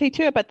would like to say,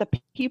 too, about the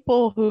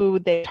people who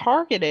they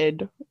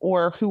targeted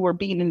or who were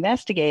being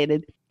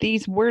investigated,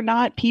 these were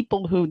not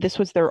people who this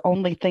was their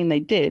only thing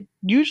they did.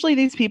 Usually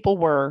these people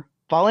were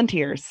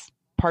volunteers,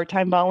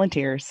 part-time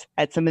volunteers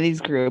at some of these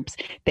groups.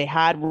 They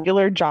had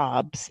regular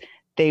jobs.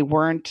 They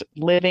weren't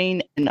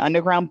living in an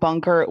underground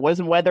bunker. It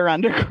wasn't Weather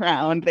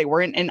Underground. They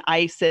weren't in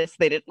ISIS.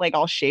 They didn't like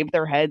all shave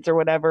their heads or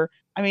whatever.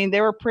 I mean,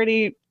 they were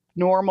pretty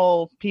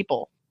normal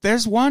people.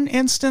 There's one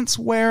instance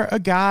where a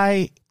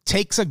guy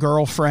takes a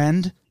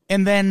girlfriend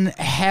and then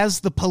has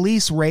the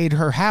police raid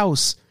her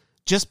house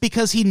just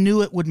because he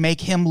knew it would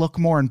make him look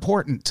more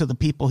important to the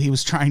people he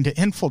was trying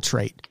to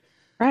infiltrate.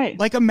 Right.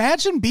 Like,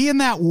 imagine being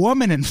that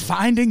woman and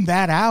finding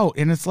that out.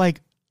 And it's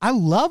like, I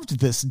loved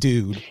this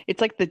dude. It's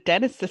like the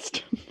dentist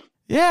system.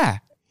 Yeah.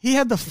 He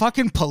had the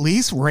fucking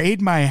police raid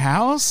my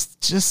house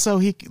just so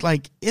he,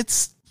 like,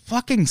 it's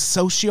fucking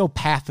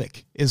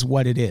sociopathic is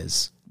what it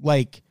is.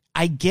 Like,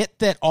 I get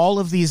that all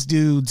of these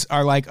dudes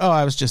are like, oh,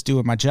 I was just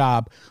doing my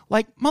job.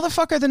 Like,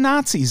 motherfucker, the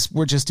Nazis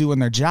were just doing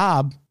their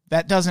job.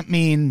 That doesn't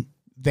mean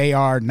they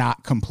are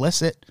not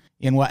complicit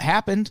in what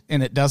happened.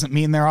 And it doesn't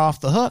mean they're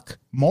off the hook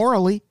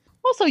morally.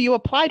 Also, you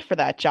applied for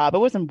that job. It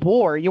wasn't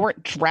war. You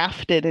weren't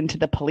drafted into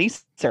the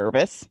police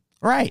service.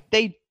 Right.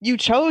 You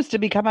chose to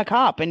become a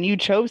cop, and you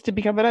chose to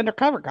become an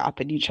undercover cop,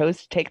 and you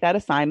chose to take that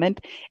assignment.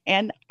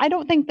 And I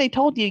don't think they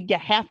told you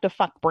have to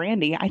fuck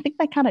Brandy. I think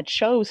they kind of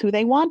chose who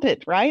they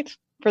wanted, right?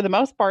 For the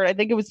most part, I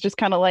think it was just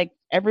kind of like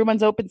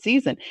everyone's open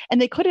season.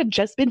 And they could have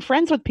just been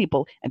friends with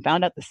people and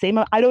found out the same.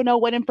 I don't know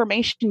what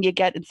information you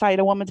get inside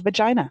a woman's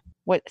vagina.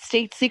 What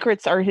state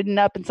secrets are hidden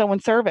up in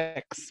someone's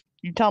cervix?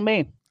 You tell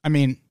me. I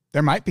mean,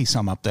 there might be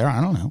some up there.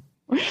 I don't know.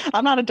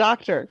 I'm not a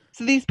doctor.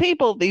 So these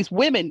people, these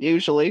women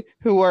usually,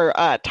 who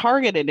are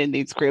targeted in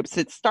these groups,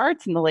 it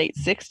starts in the late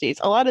 60s.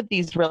 A lot of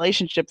these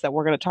relationships that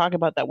we're going to talk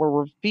about that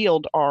were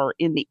revealed are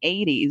in the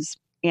 80s.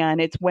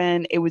 And it's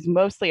when it was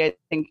mostly, I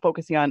think,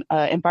 focusing on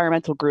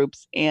environmental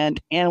groups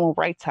and animal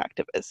rights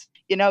activists.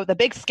 You know, the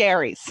big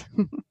scaries,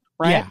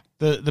 right? Yeah,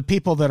 the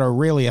people that are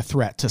really a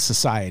threat to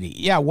society.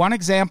 Yeah, one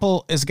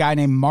example is a guy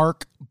named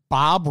Mark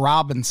Bob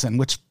Robinson,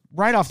 which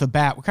right off the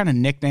bat, what kind of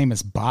nickname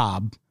is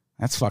Bob?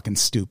 That's fucking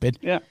stupid.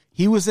 Yeah.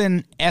 He was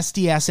an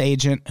SDS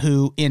agent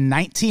who in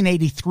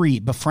 1983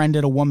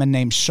 befriended a woman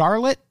named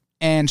Charlotte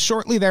and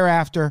shortly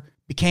thereafter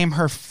became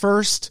her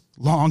first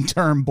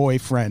long-term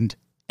boyfriend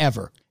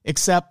ever.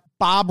 Except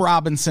Bob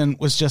Robinson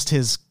was just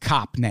his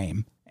cop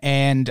name.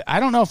 And I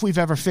don't know if we've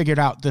ever figured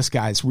out this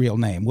guy's real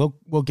name.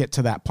 We'll get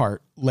to that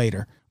part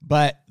later.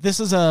 But this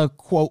is a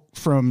quote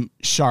from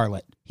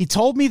Charlotte. He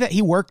told me that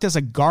he worked as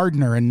a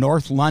gardener in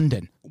North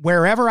London.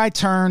 Wherever I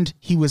turned,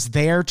 he was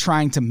there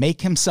trying to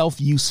make himself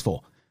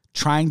useful,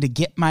 trying to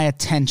get my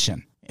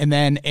attention. And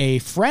then a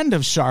friend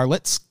of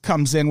Charlotte's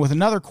comes in with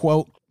another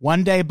quote.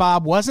 One day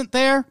Bob wasn't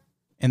there,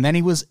 and then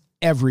he was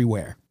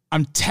everywhere.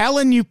 I'm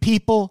telling you,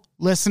 people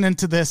listening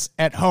to this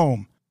at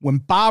home, when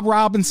Bob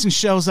Robinson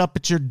shows up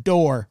at your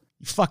door,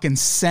 you fucking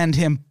send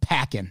him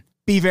packing.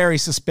 Be very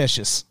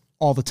suspicious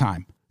all the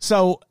time.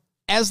 So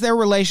as their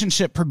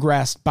relationship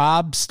progressed,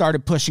 Bob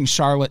started pushing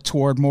Charlotte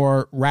toward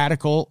more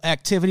radical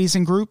activities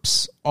and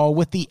groups, all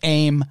with the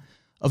aim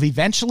of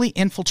eventually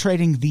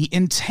infiltrating the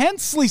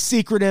intensely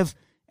secretive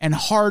and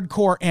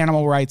hardcore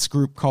animal rights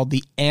group called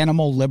the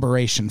Animal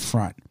Liberation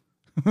Front.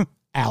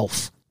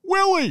 ALF.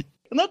 Willie!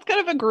 And that's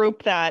kind of a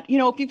group that, you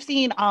know, if you've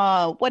seen,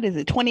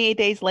 28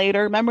 Days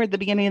Later, remember at the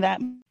beginning of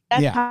that?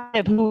 That's kind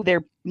of who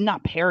they're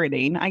not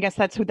parroting. I guess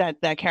that's who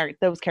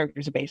those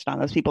characters are based on.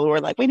 Those people who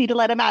are like, we need to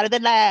let him out of the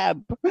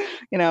lab,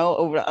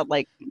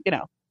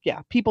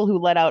 people who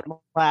let out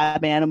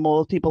lab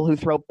animals, people who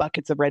throw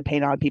buckets of red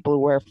paint on people who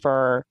wear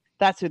fur.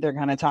 That's who they're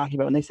kind of talking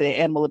about when they say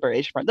Animal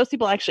Liberation Front. Those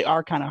people actually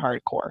are kind of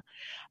hardcore.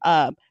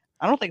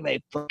 I don't think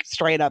they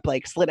straight up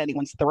like slit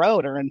anyone's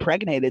throat or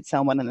impregnated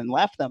someone and then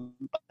left them,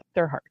 but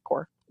they're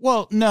hardcore.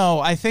 Well, no,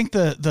 I think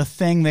the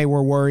thing they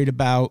were worried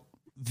about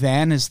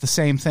then is the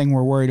same thing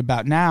we're worried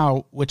about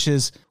now, which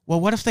is, well,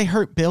 what if they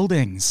hurt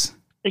buildings?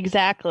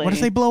 Exactly. What if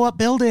they blow up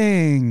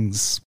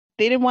buildings?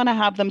 They didn't want to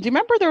have them. Do you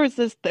remember there was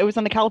it was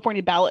on the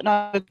California ballot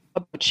about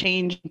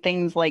changing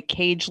things like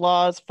cage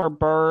laws for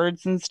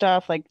birds and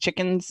stuff, like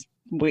chickens?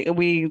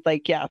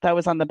 That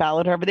was on the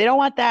ballot. But they don't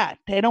want that.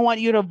 They don't want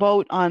you to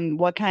vote on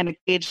what kind of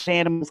caged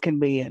animals can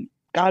be in.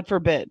 God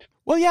forbid.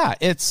 Well, yeah,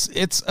 it's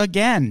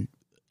again,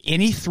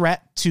 any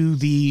threat to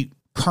the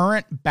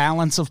current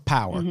balance of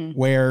power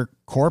where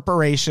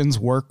corporations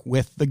work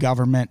with the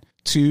government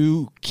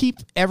to keep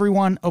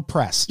everyone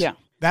oppressed. Yeah.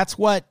 That's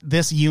what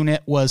this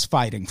unit was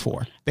fighting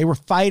for. They were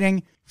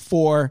fighting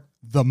for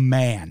the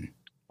man.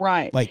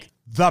 Right. Like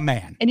the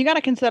man. And you got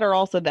to consider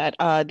also that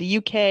the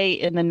UK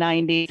in the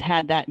 90s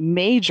had that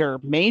major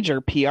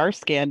PR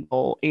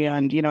scandal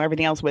and, you know,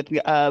 everything else with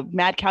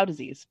mad cow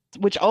disease,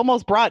 which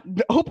almost brought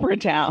Oprah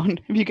down,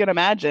 if you can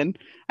imagine.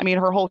 I mean,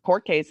 her whole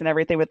court case and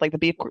everything with like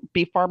the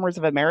beef farmers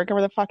of America,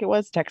 where the fuck it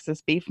was,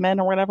 Texas beef men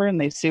or whatever.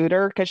 And they sued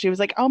her because she was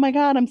like, oh my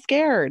God, I'm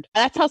scared.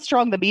 That's how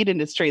strong the meat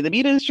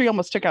industry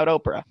almost took out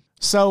Oprah.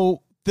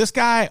 So this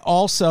guy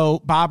also,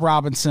 Bob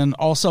Robinson,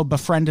 also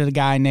befriended a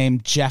guy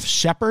named Jeff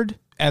Shepard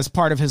as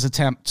part of his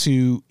attempt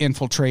to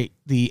infiltrate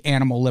the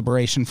Animal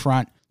Liberation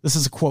Front. This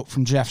is a quote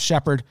from Jeff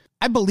Shepard.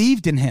 I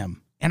believed in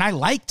him and I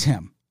liked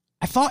him.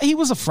 I thought he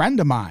was a friend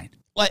of mine.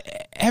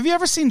 Like, have you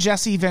ever seen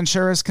Jesse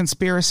Ventura's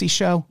Conspiracy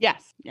Show?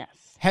 Yes.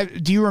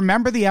 Do you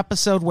remember the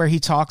episode where he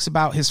talks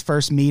about his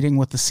first meeting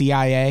with the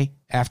CIA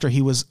after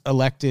he was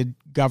elected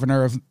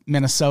governor of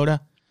Minnesota?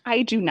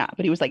 I do not,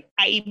 but he was like,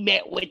 I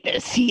met with the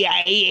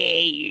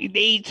CIA.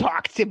 They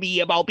talked to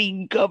me about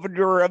being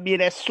governor of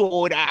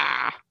Minnesota.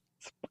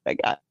 That's what I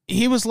got.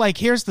 He was like,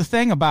 here's the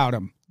thing about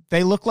them.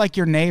 They look like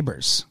your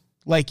neighbors.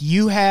 Like,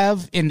 you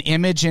have an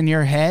image in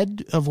your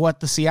head of what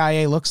the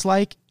CIA looks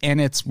like,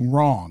 and it's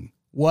wrong.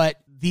 What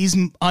these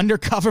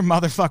undercover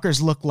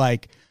motherfuckers look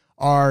like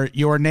are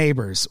your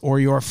neighbors or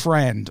your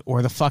friend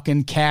or the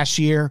fucking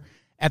cashier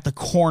at the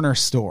corner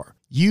store.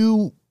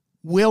 You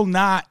will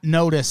not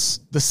notice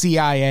the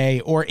CIA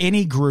or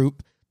any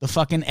group, the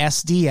fucking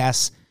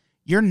SDS.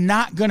 You're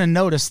not going to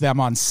notice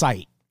them on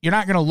sight. You're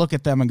not going to look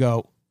at them and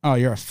go, oh,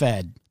 you're a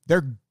Fed.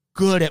 They're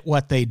good at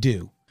what they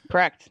do.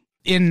 Correct.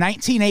 In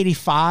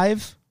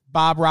 1985,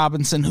 Bob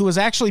Robinson, who was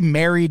actually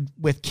married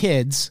with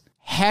kids,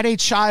 had a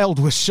child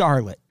with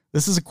Charlotte.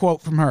 This is a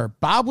quote from her.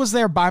 Bob was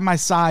there by my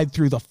side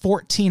through the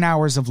 14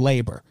 hours of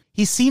labor.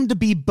 He seemed to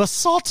be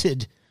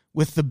besotted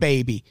with the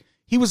baby.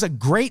 He was a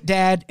great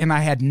dad, and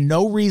I had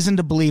no reason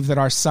to believe that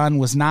our son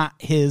was not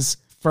his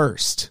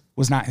first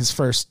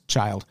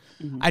child.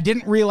 I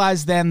didn't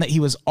realize then that he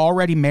was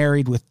already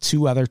married with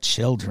 2 other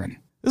children.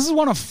 This is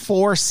one of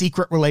 4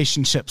 secret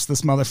relationships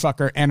this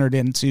motherfucker entered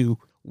into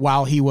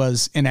while he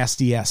was an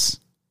SDS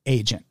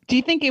agent. Do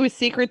you think it was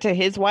secret to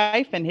his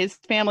wife and his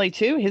family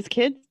too, his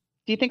kids?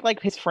 Do you think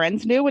like his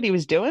friends knew what he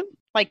was doing?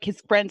 Like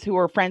his friends who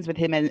were friends with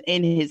him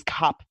in his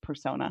cop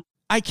persona?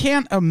 I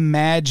can't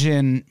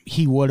imagine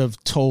he would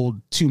have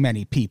told too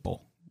many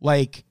people.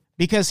 Like,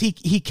 because he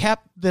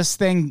kept this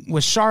thing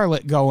with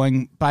Charlotte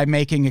going by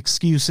making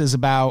excuses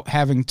about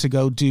having to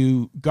go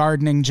do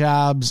gardening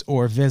jobs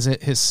or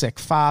visit his sick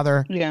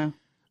father. Yeah.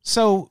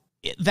 So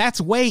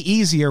that's way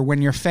easier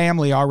when your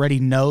family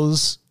already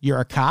knows you're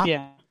a cop.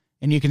 Yeah.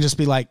 And you can just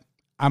be like,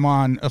 I'm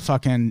on a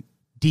fucking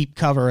deep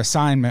cover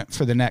assignment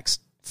for the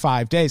next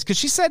 5 days. Because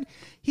she said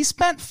he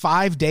spent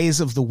 5 days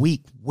of the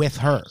week with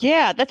her.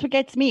 Yeah, that's what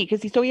gets me.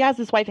 Because he has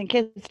his wife and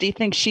kids. Do you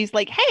think she's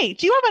like, hey,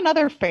 do you have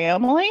another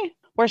family?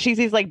 Where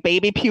she's like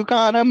baby puke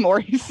on him?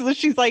 Or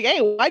she's like,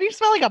 hey, why do you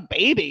smell like a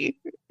baby?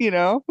 You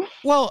know?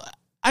 Well,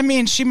 I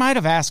mean, she might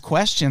have asked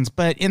questions,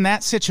 but in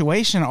that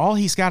situation, all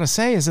he's got to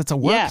say is it's a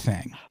work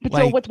thing. But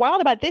so what's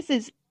wild about this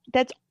is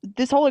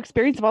this whole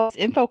experience of all this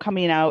info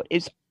coming out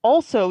is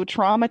also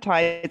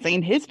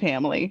traumatizing his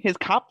family, his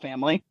cop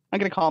family. I'm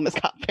going to call him his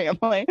cop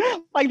family.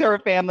 Like they're a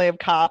family of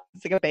cops,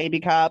 like a baby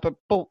cop, a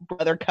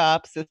brother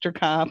cop, sister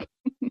cop.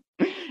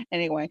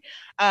 Anyway,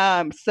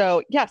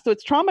 so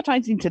it's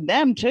traumatizing to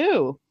them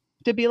too,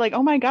 to be like,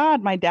 oh my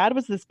God, my dad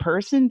was this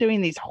person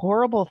doing these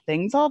horrible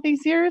things all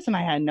these years and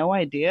I had no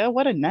idea.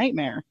 What a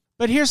nightmare.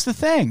 But here's the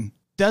thing.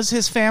 Does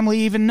his family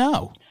even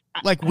know?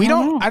 Like,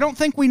 I don't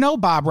think we know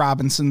Bob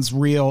Robinson's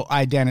real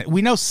identity.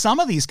 We know some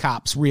of these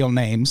cops' real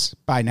names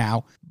by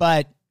now,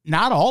 but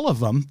not all of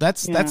them.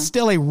 That's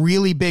still a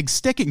really big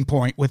sticking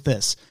point with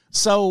this.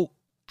 So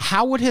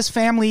how would his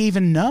family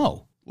even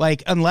know?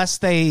 Like, unless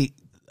I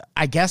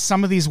guess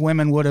some of these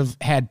women would have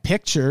had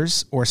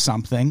pictures or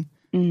something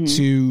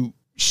to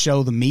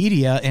show the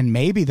media, and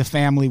maybe the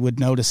family would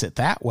notice it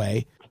that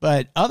way.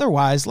 But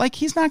otherwise, like,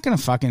 he's not going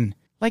to fucking...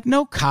 Like,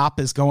 no cop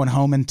is going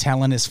home and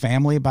telling his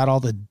family about all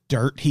the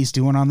dirt he's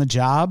doing on the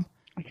job.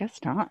 I guess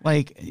not.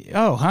 Like,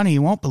 oh, honey,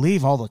 you won't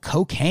believe all the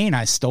cocaine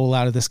I stole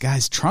out of this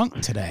guy's trunk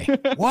today.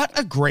 What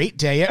a great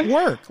day at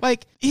work.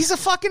 Like, he's a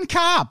fucking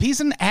cop. He's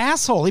an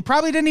asshole. He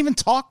probably didn't even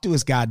talk to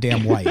his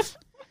goddamn wife.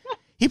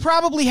 He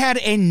probably had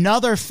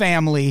another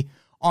family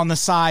on the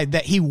side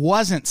that he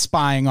wasn't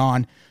spying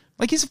on.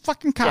 Like, he's a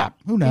fucking cop.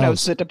 Yeah. Who knows? He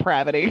knows the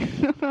depravity.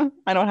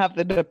 I don't have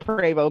the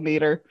depravo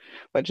meter,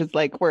 which is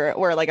like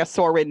where like a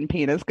sore-ridden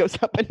penis goes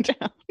up and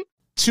down.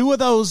 2 of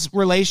those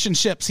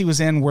relationships he was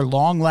in were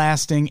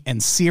long-lasting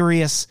and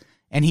serious,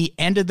 and he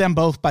ended them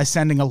both by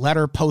sending a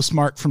letter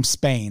postmarked from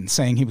Spain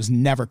saying he was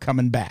never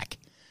coming back.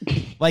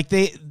 Like,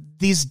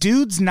 these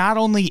dudes not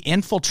only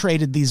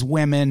infiltrated these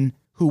women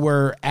who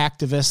were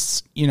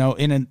activists, you know,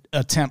 in an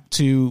attempt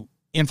to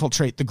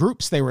infiltrate the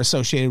groups they were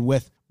associated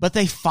with, but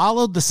they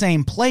followed the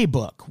same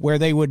playbook where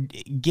they would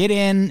get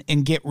in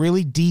and get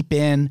really deep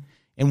in.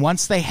 And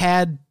once they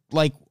had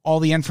like all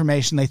the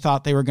information they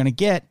thought they were going to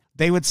get,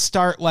 they would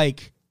start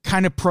like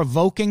kind of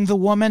provoking the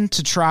woman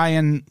to try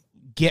and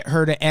get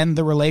her to end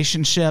the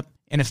relationship.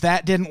 And if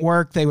that didn't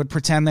work, they would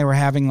pretend they were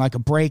having like a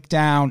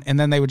breakdown, and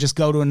then they would just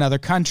go to another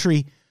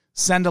country,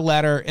 send a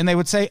letter, and they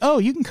would say, oh,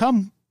 you can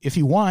come if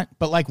you want.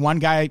 But like one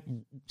guy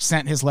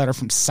sent his letter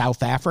from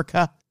South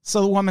Africa.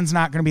 So the woman's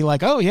not going to be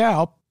like, oh yeah,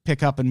 I'll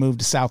pick up and move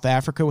to South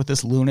Africa with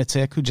this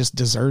lunatic who just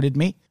deserted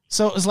me.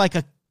 So it was like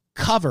a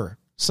cover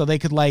so they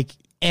could like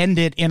end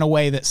it in a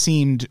way that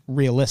seemed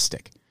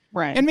realistic.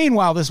 Right. And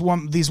meanwhile,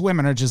 these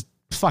women are just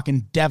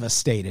fucking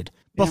devastated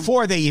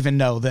before they even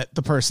know that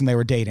the person they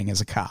were dating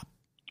is a cop.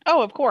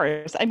 Oh, of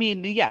course. I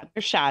mean, yeah,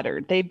 they're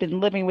shattered. They've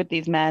been living with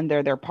these men.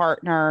 They're their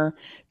partner.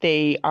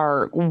 They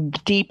are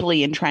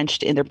deeply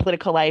entrenched in their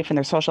political life and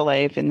their social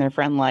life and their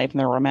friend life and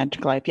their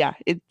romantic life. Yeah,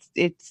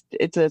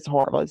 it's as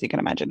horrible as you can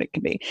imagine it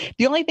can be.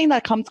 The only thing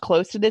that comes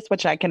close to this,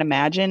 which I can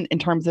imagine in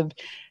terms of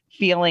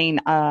feeling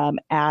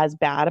as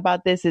bad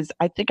about this, is,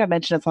 I think I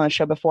mentioned this on the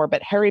show before,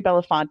 but Harry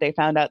Belafonte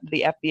found out that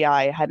the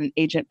FBI had an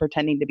agent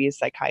pretending to be a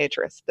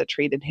psychiatrist that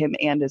treated him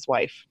and his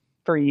wife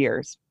for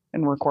years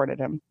and recorded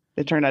him.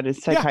 It turned out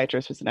his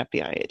psychiatrist was an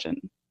FBI agent.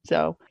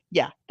 So,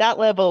 yeah, that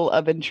level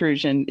of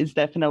intrusion is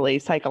definitely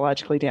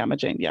psychologically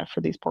damaging,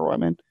 for these poor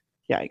women.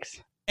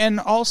 Yikes.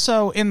 And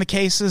also, in the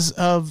cases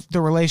of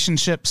the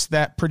relationships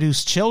that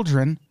produce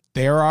children,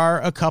 there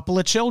are a couple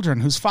of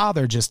children whose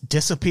father just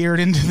disappeared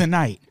into the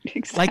night.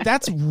 Exactly. Like,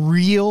 that's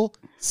real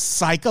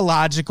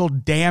psychological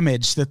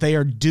damage that they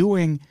are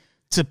doing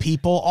to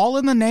people, all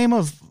in the name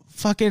of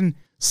fucking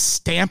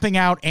stamping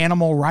out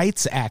animal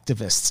rights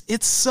activists.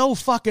 It's so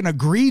fucking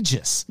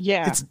egregious.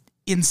 Yeah. It's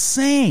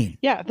insane.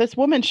 Yeah. This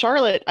woman,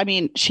 Charlotte, I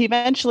mean, she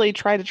eventually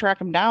tried to track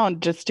him down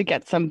just to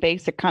get some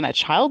basic kind of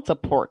child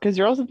support, because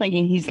you're also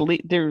thinking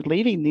they're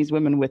leaving these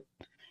women with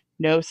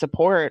no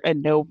support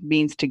and no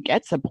means to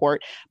get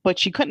support, but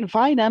she couldn't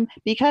find him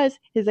because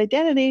his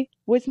identity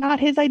was not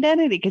his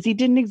identity, because he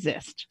didn't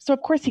exist. So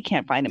of course he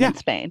can't find him in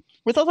Spain.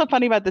 What's also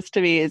funny about this to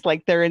me is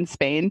like they're in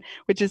Spain,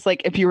 which is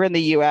like if you were in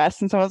the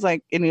US and someone's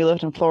like, and you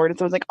lived in Florida, and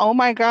someone's like, oh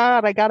my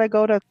God, I gotta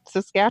go to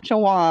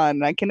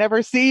Saskatchewan. I can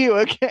never see you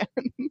again.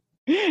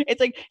 It's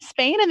like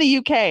Spain and the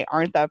UK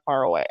aren't that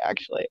far away,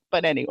 actually.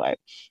 But anyway,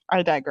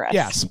 I digress.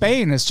 Yeah,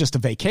 Spain is just a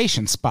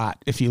vacation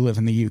spot if you live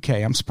in the UK.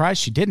 I'm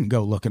surprised she didn't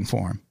go looking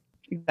for him.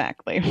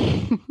 Exactly.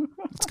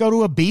 Let's go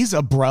to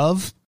Ibiza,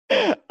 bruv.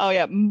 Oh,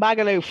 yeah.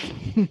 Magaluf.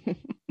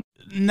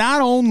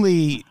 Not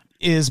only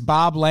is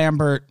Bob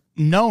Lambert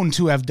known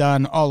to have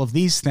done all of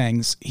these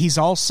things, he's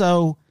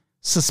also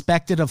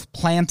suspected of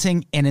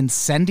planting an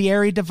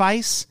incendiary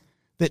device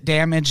that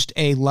damaged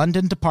a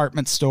London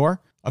department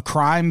store, a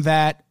crime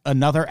that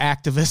another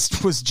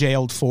activist was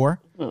jailed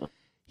for.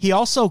 He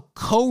also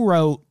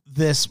co-wrote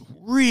this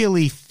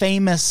really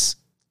famous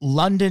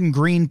London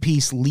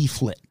Greenpeace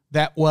leaflet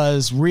that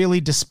was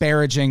really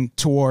disparaging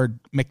toward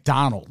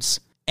McDonald's.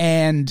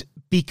 And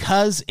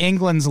because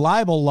England's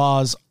libel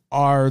laws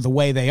are the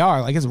way they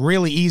are, like it's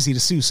really easy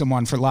to sue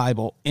someone for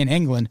libel in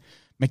England,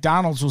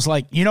 McDonald's was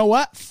like, you know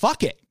what?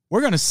 Fuck it.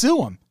 We're going to sue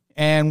them.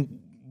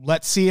 And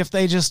let's see if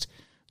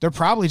they're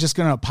probably just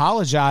going to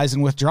apologize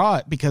and withdraw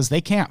it because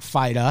they can't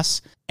fight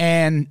us.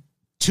 And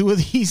 2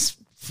 of these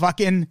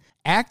fucking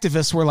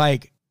activists were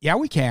like, yeah,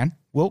 we can.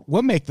 We'll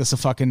make this a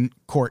fucking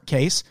court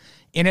case.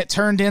 And it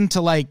turned into,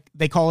 like,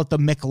 they call it the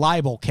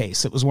McLibel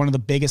case. It was one of the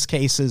biggest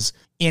cases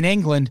in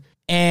England.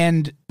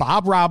 And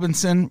Bob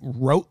Robinson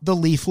wrote the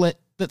leaflet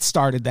that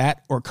started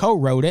that, or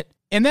co-wrote it.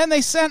 And then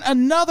they sent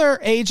another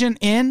agent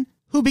in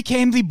who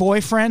became the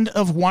boyfriend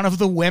of one of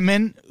the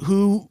women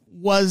who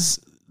was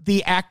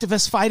the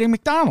activist fighting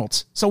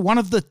McDonald's. So one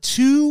of the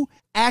two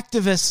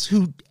activists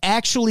who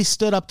actually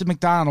stood up to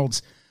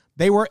McDonald's,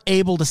 they were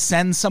able to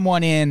send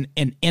someone in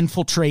and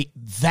infiltrate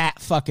that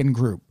fucking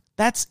group.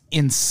 That's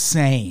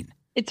insane.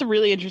 It's a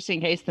really interesting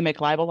case, the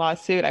McLibel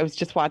lawsuit. I was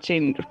just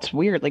watching, it's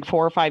weird, like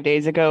 4 or 5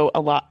 days ago,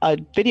 a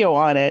video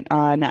on it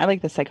on, I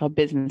like this site called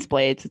Business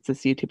Blades. It's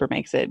this YouTuber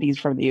makes it. He's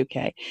from the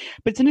UK.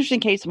 But it's an interesting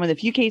case, one of the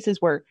few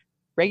cases where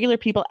regular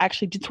people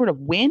actually did sort of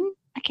win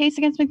a case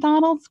against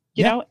McDonald's,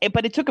 you know,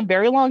 but it took a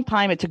very long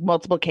time. It took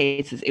multiple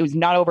cases. It was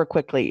not over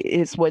quickly.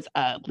 This was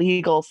a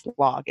legal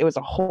slog. It was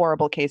a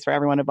horrible case for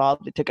everyone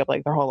involved. It took up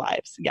like their whole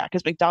lives. Yeah,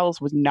 because McDonald's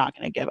was not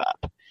going to give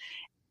up.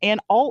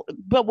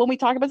 But when we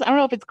talk about this, I don't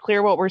know if it's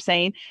clear what we're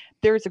saying.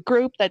 There's a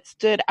group that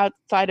stood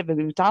outside of a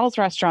McDonald's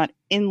restaurant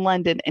in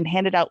London and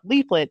handed out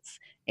leaflets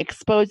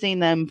exposing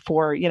them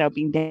for, you know,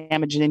 being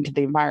damaging to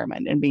the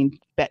environment and being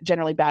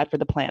generally bad for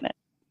the planet.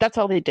 That's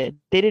all they did.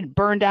 They didn't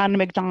burn down a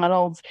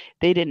McDonald's.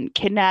 They didn't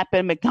kidnap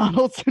a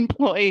McDonald's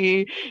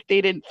employee. They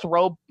didn't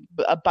throw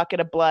a bucket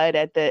of blood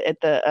at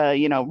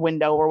the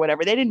window or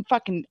whatever. They didn't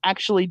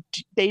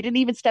they didn't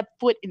even step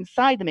foot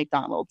inside the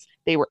McDonald's.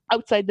 They were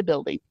outside the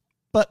building.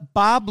 But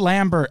Bob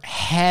Lambert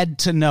had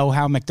to know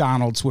how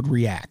McDonald's would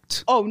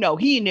react. Oh, no,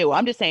 he knew.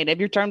 I'm just saying, if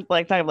you're terms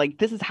like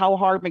this is how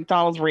hard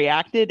McDonald's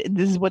reacted.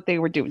 This is what they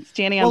were doing.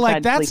 Standing outside. Well,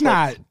 like, that's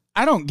not,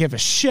 I don't give a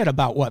shit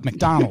about what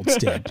McDonald's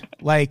did.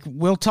 Like,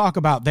 we'll talk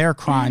about their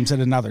crimes at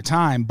another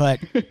time. But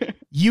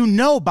you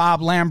know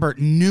Bob Lambert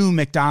knew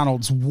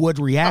McDonald's would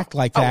react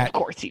like that. Of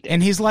course he did.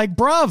 And he's like,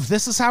 bruv,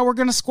 this is how we're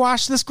going to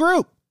squash this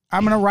group.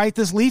 I'm going to write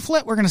this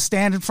leaflet. We're going to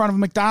stand in front of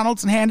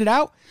McDonald's and hand it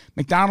out.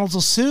 McDonald's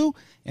will sue.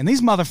 And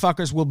these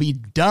motherfuckers will be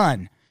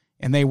done.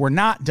 And they were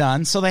not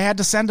done, so they had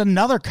to send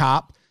another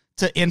cop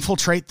to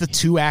infiltrate the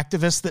two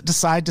activists that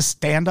decide to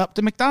stand up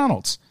to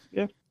McDonald's.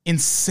 Yeah.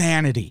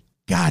 Insanity.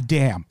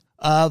 Goddamn.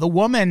 The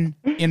woman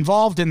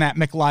involved in that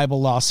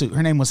McLibel lawsuit,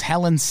 her name was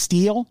Helen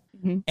Steele,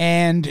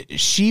 and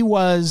she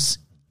was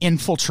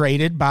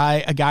infiltrated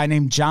by a guy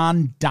named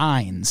John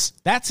Dines.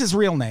 That's his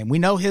real name. We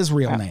know his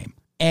real name.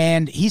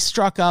 And he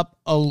struck up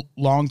a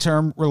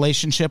long-term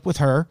relationship with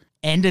her.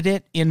 Ended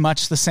it in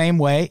much the same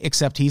way,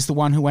 except he's the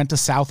one who went to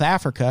South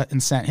Africa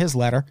and sent his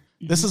letter.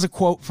 This is a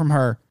quote from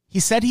her. He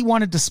said he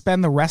wanted to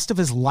spend the rest of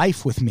his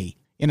life with me.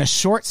 In a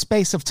short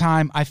space of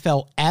time, I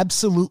fell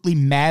absolutely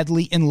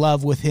madly in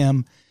love with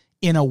him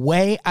in a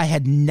way I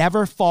had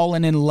never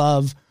fallen in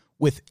love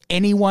with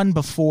anyone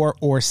before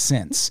or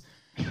since.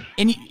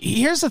 And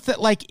here's the thing,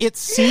 like, it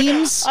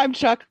seems... I'm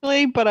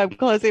chuckling, but I'm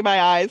closing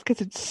my eyes because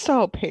it's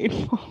so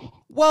painful.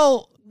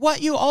 Well,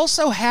 what you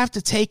also have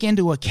to take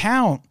into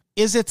account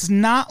is it's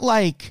not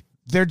like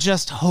they're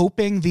just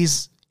hoping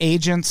these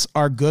agents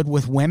are good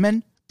with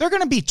women. They're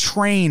going to be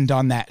trained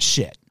on that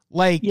shit.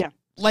 Like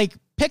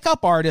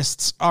pickup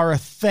artists are a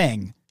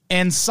thing,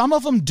 and some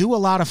of them do a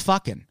lot of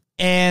fucking.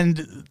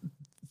 And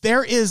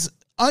there is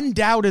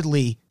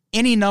undoubtedly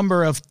any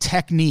number of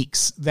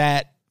techniques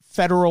that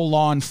federal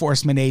law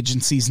enforcement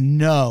agencies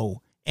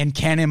know and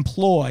can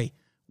employ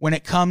when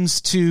it comes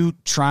to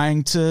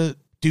trying to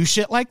do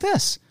shit like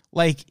this.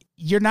 Like,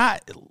 you're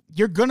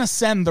going to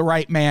send the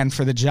right man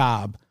for the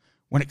job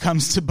when it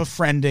comes to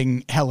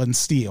befriending Helen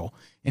Steele.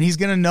 And he's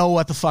going to know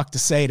what the fuck to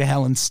say to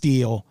Helen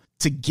Steele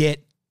to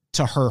get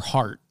to her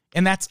heart.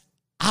 And that's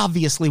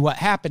obviously what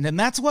happened. And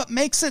that's what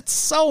makes it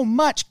so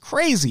much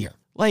crazier.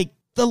 Like,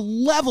 the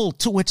level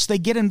to which they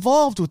get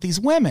involved with these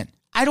women.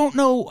 I don't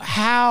know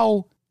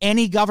how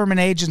any government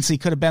agency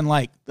could have been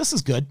like, this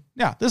is good.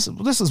 Yeah, this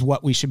is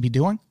what we should be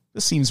doing.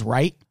 This seems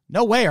right.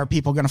 No way are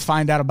people going to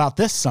find out about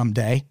this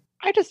someday.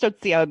 I just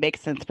don't see how it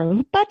makes sense from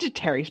a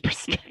budgetary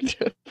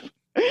perspective.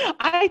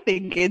 I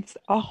think it's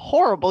a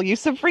horrible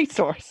use of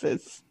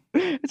resources.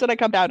 That's what I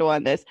come down to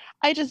on this.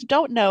 I just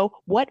don't know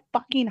what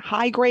fucking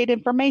high-grade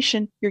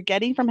information you're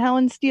getting from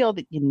Helen Steele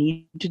that you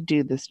need to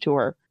do this to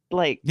her.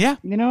 Like, yeah,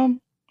 you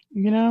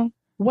know,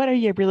 what are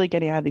you really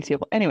getting out of these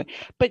people? Anyway,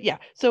 but yeah,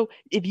 so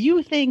if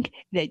you think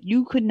that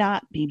you could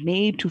not be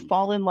made to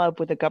fall in love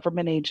with a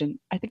government agent,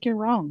 I think you're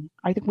wrong.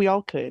 I think we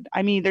all could.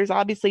 I mean, there's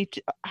obviously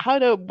How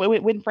to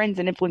Win Friends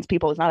and Influence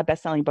People is not a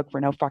best-selling book for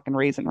no fucking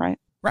reason, right?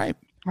 Right.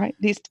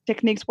 These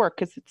techniques work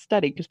because it's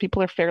studied, because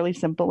people are fairly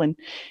simple, and,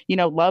 you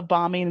know, love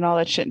bombing and all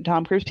that shit. And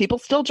Tom Cruise, people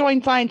still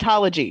join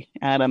Scientology,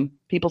 Adam.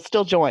 People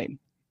still join.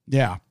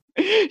 Yeah.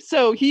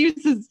 So he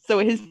uses,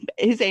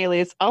 his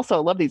alias, also I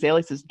love these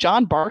aliases,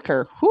 John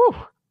Barker. Whew.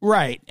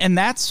 Right. And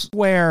that's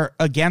where,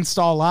 against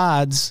all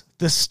odds,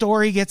 the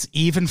story gets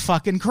even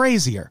fucking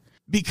crazier,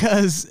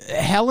 because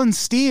Helen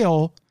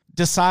Steele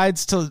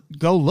decides to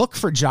go look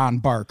for John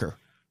Barker,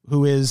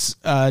 who is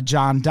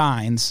John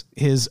Dines.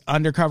 His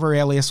undercover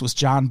alias was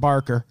John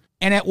Barker.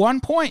 And at one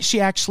point, she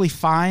actually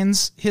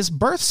finds his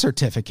birth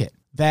certificate.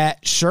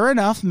 that sure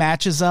enough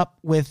matches up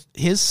with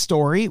his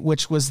story,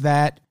 which was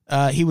that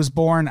he was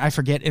born, I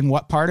forget in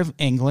what part of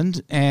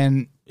England,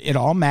 and it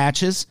all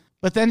matches.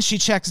 But then she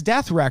checks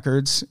death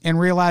records and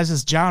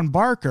realizes John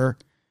Barker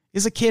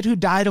is a kid who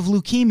died of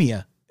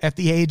leukemia at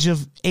the age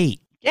of 8.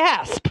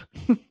 Gasp.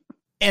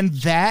 And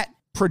that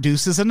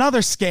produces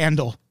another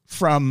scandal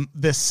from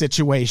this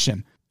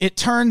situation. It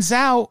turns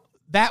out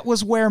that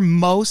was where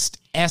most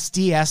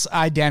SDS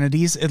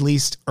identities, at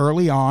least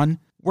early on,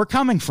 were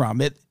coming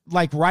from. It,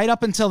 like, right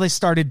up until they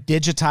started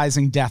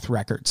digitizing death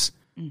records.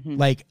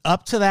 Like,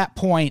 up to that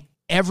point,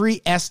 every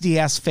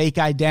SDS fake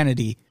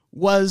identity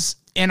was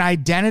an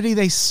identity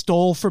they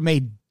stole from a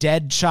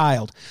dead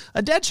child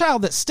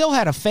that still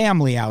had a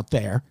family out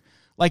there.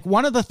 Like,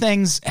 one of the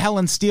things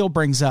Helen Steele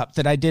brings up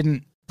that I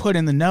didn't put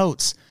in the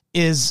notes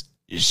is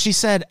she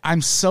said,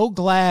 I'm so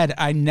glad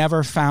I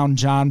never found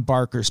John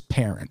Barker's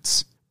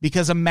parents,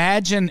 because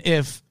imagine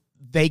if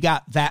they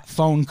got that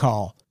phone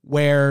call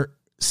where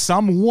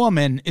some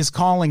woman is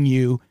calling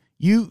you.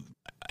 You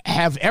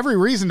have every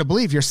reason to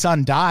believe your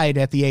son died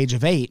at the age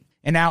of 8.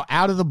 And now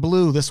out of the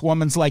blue, this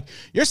woman's like,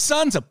 your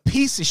son's a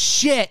piece of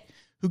shit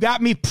who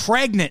got me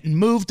pregnant and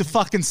moved to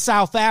fucking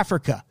South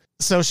Africa.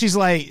 So she's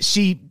like,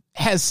 she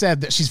has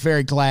said that she's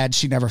very glad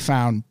she never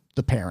found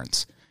the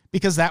parents,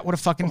 because that would have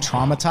fucking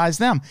traumatized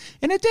them.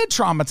 And it did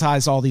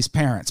traumatize all these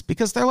parents,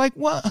 because they're like,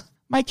 what?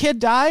 My kid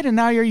died and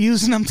now you're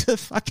using them to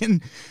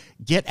fucking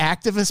get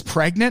activists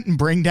pregnant and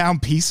bring down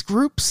peace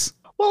groups?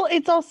 Well,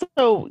 it's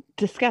also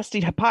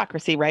disgusting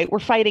hypocrisy, right? We're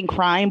fighting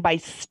crime by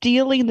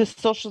stealing the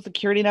social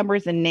security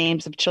numbers and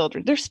names of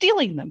children. They're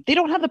stealing them. They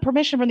don't have the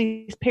permission from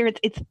these parents.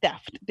 It's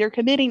theft. They're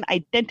committing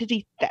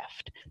identity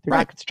theft. They're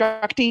not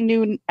constructing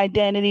new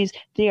identities.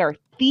 They are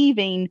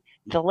thieving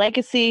the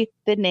legacy,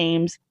 the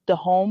names, the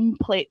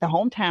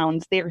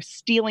hometowns. They are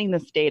stealing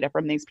this data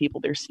from these people.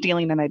 They're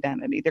stealing an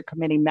identity. They're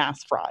committing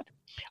mass fraud.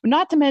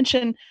 Not to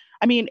mention,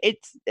 I mean,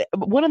 it's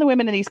one of the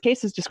women in these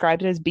cases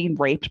described it as being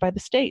raped by the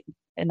state,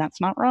 and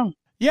that's not wrong.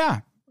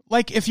 Yeah.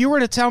 Like, if you were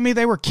to tell me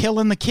they were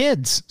killing the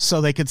kids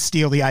so they could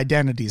steal the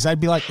identities, I'd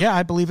be like, yeah,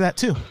 I believe that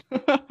too.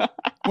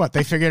 What,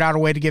 they figured out a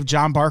way to give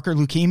John Barker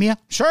leukemia?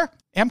 Sure.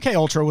 MK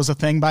Ultra was a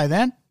thing by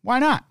then. Why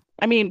not?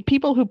 I mean,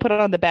 people who put it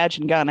on the badge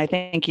and gun, I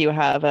think you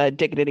have a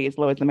dignity as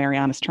low as the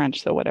Marianas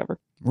Trench, so whatever.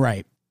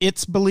 Right.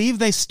 It's believed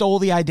they stole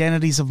the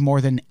identities of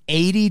more than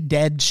 80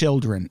 dead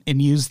children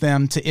and used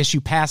them to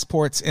issue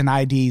passports and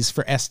IDs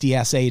for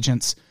SDS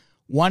agents.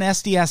 One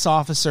SDS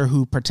officer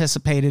who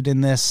participated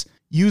in this,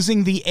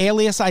 using the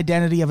alias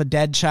identity of a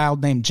dead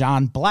child named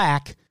John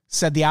Black,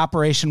 said the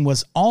operation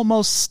was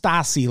almost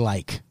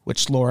Stasi-like,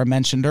 which Laura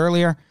mentioned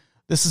earlier.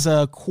 This is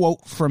a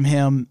quote from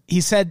him. He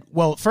said,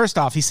 well, first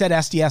off, he said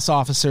SDS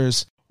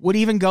officers would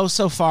even go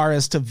so far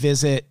as to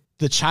visit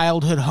the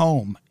childhood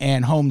home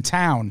and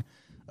hometown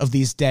of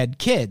these dead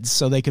kids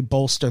so they could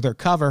bolster their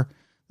cover.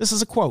 This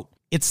is a quote.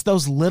 It's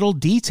those little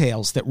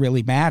details that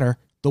really matter.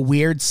 The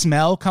weird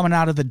smell coming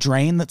out of the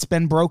drain that's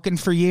been broken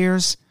for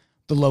years,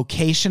 the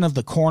location of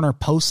the corner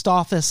post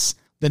office,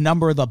 the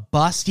number of the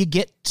bus you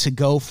get to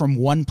go from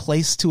one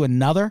place to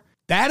another.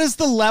 That is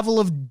the level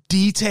of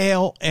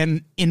detail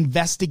and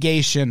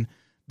investigation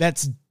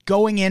that's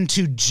going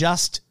into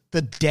just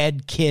the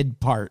dead kid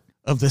part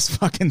of this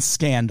fucking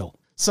scandal.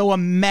 So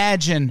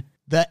imagine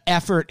the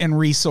effort and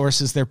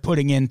resources they're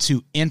putting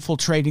into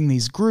infiltrating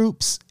these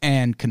groups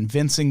and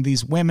convincing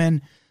these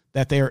women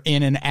that they're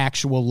in an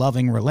actual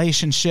loving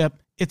relationship.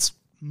 It's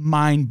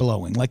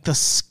mind-blowing. Like, the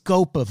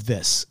scope of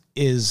this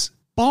is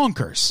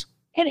bonkers.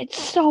 And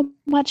it's so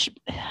much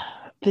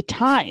the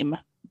time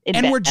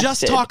invested. And we're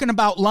just talking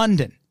about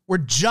London. We're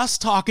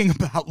just talking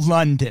about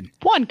London.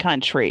 One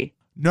country.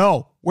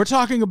 No, we're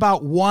talking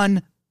about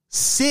one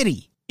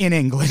city in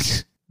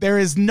England. There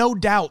is no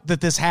doubt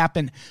that this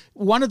happened.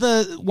 One of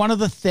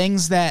the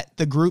things that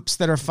the groups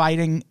that are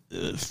fighting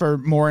for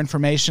more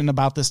information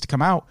about this to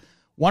come out,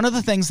 one of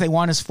the things they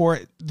want is for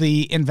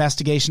the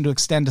investigation to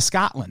extend to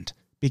Scotland,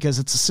 because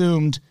it's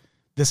assumed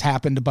this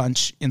happened a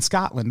bunch in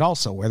Scotland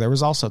also, where there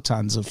was also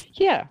tons of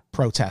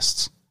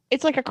protests.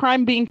 It's like a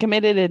crime being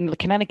committed in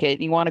Connecticut,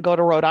 and you want to go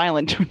to Rhode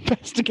Island to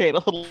investigate a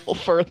little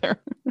further.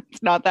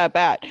 It's not that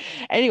bad.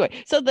 Anyway,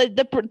 so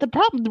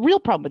the real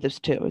problem with this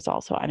too is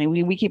also, I mean,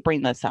 we keep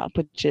bringing this up,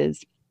 which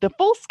is the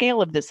full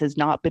scale of this has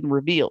not been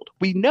revealed.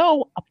 We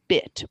know a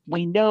bit.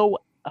 We know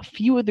a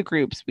few of the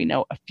groups. We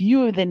know a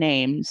few of the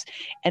names,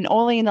 and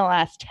only in the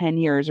last 10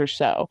 years or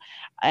so.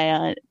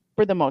 And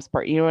for the most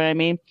part, you know what I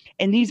mean?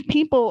 And these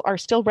people are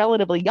still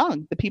relatively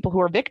young. The people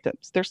who are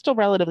victims, they're still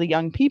relatively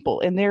young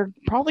people, and they're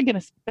probably going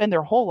to spend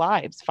their whole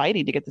lives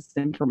fighting to get this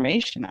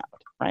information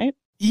out, right?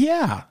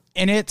 Yeah.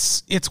 And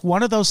it's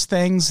one of those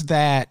things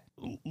that,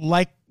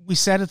 like we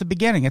said at the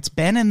beginning, it's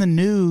been in the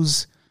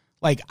news.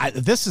 Like,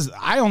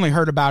 I only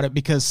heard about it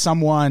because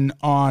someone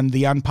on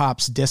the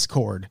Unpops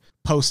Discord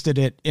posted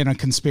it in a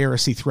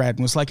conspiracy thread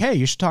and was like, hey,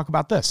 you should talk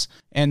about this.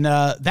 And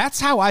that's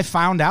how I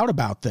found out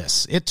about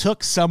this. It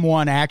took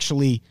someone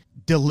actually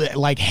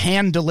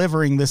hand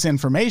delivering this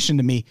information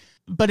to me,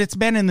 but it's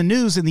been in the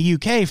news in the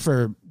UK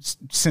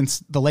since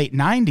the late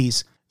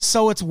 90s.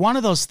 So it's one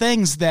of those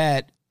things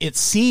that it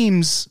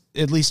seems,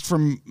 at least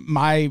from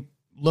my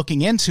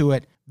looking into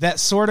it, that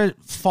sort of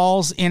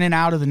falls in and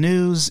out of the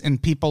news,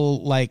 and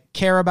people like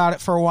care about it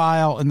for a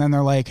while, and then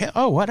they're like, hey,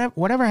 oh,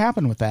 whatever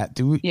happened with that?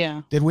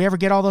 Did we ever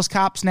get all those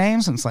cops'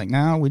 names? And it's like,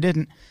 no, we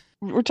didn't.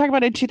 We're talking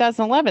about in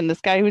 2011,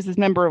 this guy who was this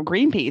member of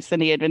Greenpeace,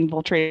 and he had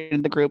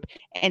infiltrated the group,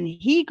 and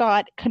he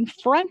got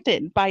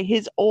confronted by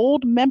his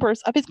old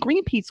members of his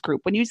Greenpeace group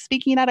when he was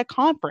speaking at a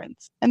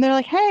conference. And they're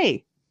like,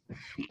 hey,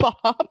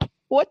 Bob,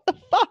 what the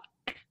fuck?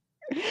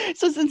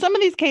 So in some of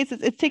these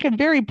cases, it's taken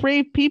very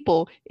brave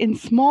people in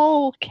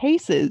small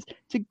cases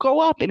to go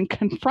up and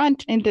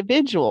confront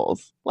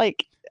individuals.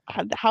 Like,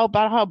 how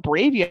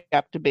brave you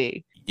have to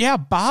be? Yeah,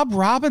 Bob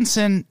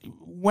Robinson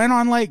went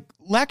on like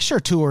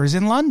lecture tours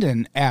in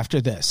London after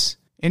this.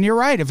 And you're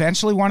right.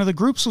 Eventually, one of the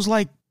groups was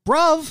like,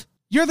 bruv,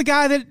 you're the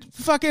guy that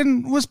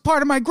fucking was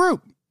part of my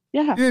group.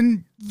 Yeah.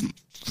 And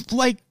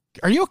like,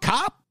 are you a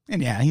cop?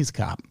 And yeah, he's a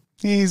cop.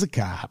 He's a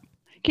cop.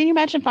 Can you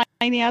imagine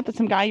finding out that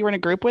some guy you were in a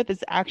group with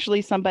is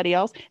actually somebody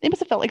else? They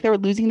must have felt like they were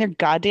losing their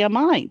goddamn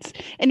minds.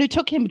 And it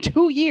took him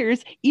 2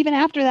 years, even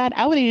after that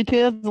outing in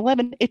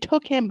 2011, it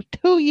took him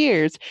 2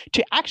 years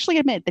to actually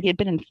admit that he had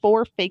been in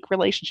 4 fake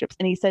relationships.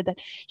 And he said that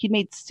he'd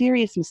made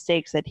serious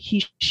mistakes that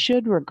he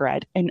should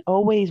regret and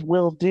always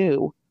will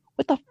do.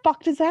 What the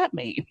fuck does that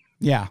mean?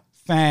 Yeah.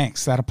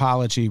 Thanks. That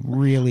apology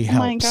really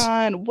helps. Oh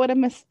my God. What a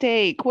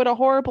mistake. What a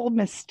horrible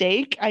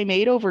mistake I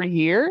made over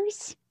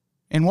years.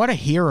 And what a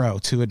hero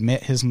to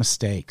admit his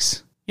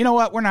mistakes. You know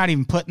what? We're not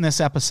even putting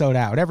this episode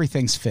out.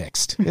 Everything's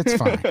fixed. It's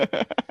fine.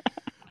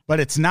 But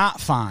it's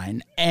not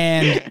fine.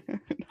 And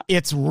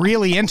it's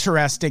really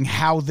interesting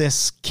how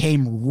this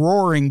came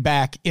roaring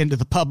back into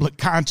the public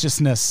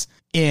consciousness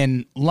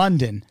in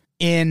London.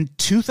 In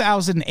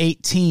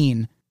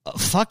 2018, a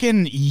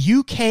fucking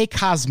UK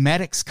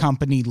cosmetics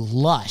company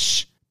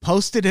Lush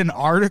posted an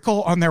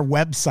article on their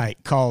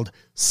website called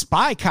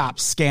Spy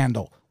Cops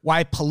Scandal: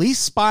 Why Police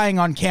Spying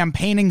on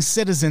Campaigning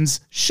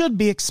Citizens Should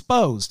Be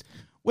Exposed,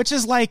 which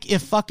is like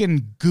if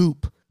fucking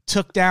Goop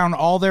took down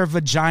all their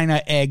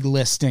vagina egg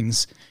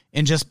listings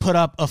and just put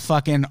up a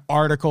fucking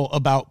article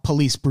about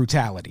police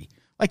brutality.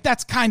 Like,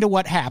 that's kind of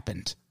what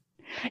happened.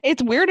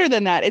 It's weirder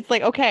than that. It's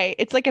like, okay,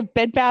 it's like if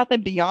Bed Bath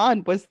 &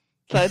 Beyond was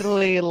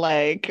suddenly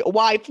like,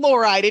 why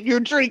fluoride in your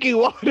drinking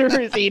water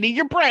is eating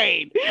your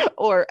brain,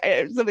 or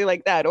something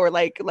like that. Or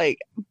like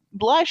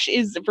Blush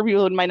is, for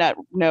people who might not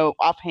know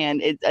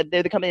offhand,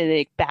 they're the company that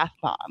make bath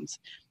bombs.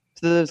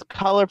 So those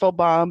colorful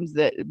bombs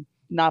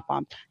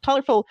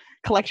colorful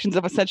collections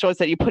of essentials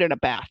that you put in a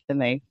bath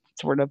and they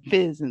sort of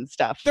fizz and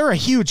stuff. They're a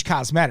huge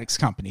cosmetics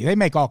company. They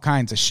make all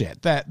kinds of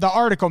shit. The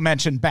article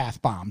mentioned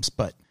bath bombs,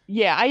 but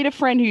yeah, I had a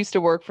friend who used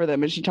to work for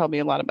them, and she told me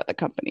a lot about the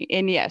company.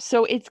 And yeah,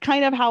 so it's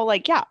kind of how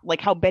like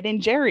how Ben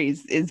and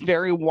Jerry's is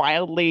very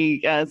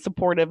wildly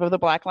supportive of the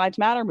Black Lives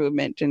Matter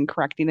movement and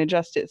correcting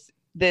injustice.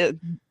 The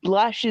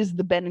Lush is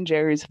the Ben and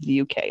Jerry's of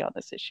the UK on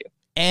this issue.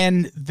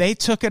 And they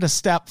took it a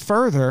step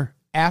further.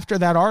 After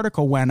that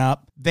article went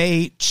up,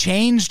 they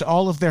changed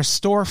all of their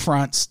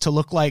storefronts to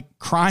look like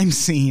crime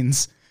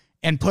scenes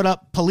and put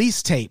up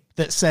police tape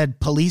that said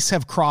police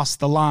have crossed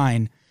the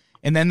line.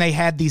 And then they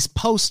had these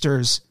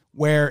posters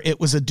where it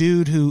was a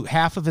dude who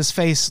half of his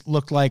face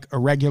looked like a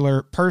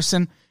regular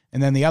person,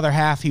 and then the other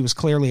half, he was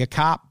clearly a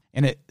cop,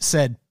 and it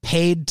said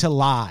paid to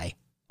lie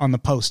on the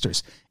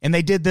posters. And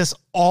they did this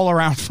all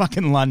around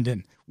fucking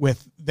London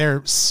with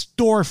their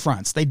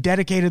storefronts. They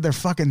dedicated their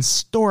fucking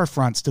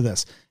storefronts to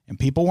this, and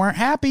people weren't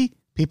happy.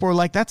 People were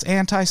like, that's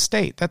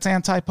anti-state, that's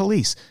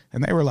anti-police.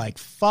 And they were like,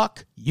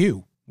 fuck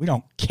you. We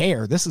don't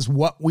care. This is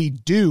what we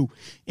do,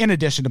 in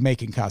addition to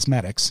making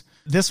cosmetics.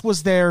 This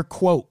was their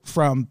quote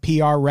from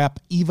PR rep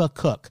Eva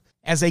Cook.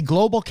 As a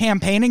global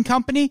campaigning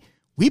company,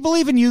 we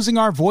believe in using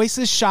our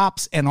voices,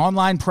 shops, and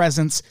online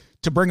presence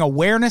to bring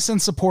awareness and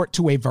support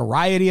to a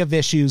variety of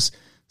issues,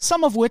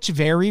 some of which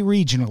vary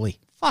regionally.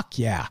 Fuck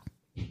yeah.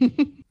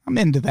 I'm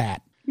into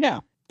that. Yeah.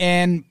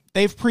 And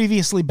they've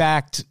previously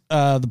backed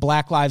the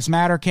Black Lives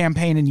Matter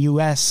campaign in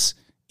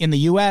the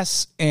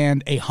U.S.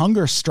 and a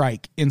hunger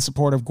strike in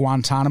support of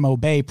Guantanamo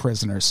Bay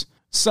prisoners.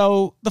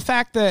 So the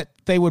fact that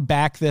they would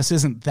back this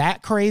isn't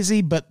that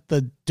crazy, but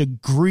the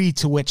degree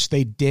to which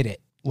they did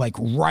it, like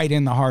right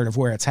in the heart of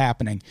where it's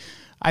happening,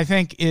 I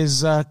think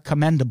is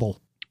commendable.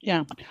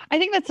 Yeah. I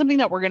think that's something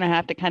that we're going to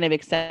have to kind of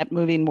accept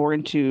moving more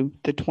into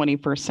the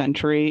 21st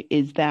century,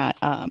 is that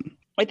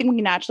I think we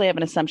can naturally have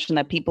an assumption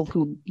that people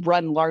who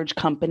run large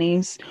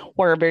companies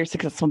or are very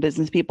successful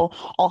business people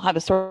all have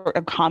a sort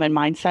of common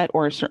mindset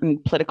or a certain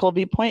political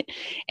viewpoint.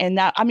 And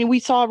that, I mean, we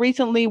saw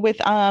recently with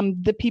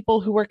the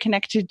people who were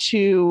connected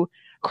to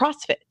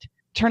CrossFit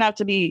turn out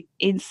to be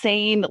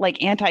insane,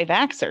 like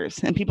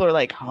anti-vaxxers. And people are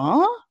like,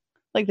 huh?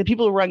 Like the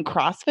people who run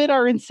CrossFit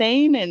are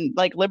insane and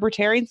like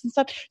libertarians and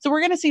stuff. So we're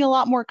going to see a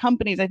lot more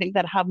companies, I think,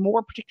 that have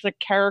more particular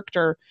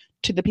character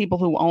to the people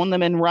who own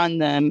them and run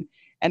them,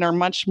 and are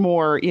much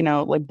more,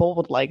 like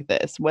bold like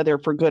this, whether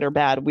for good or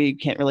bad, we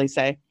can't really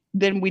say,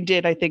 than we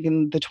did, I think,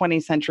 in the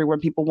 20th century, where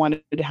people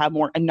wanted to have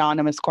more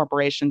anonymous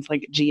corporations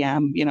like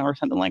GM, or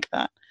something like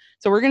that.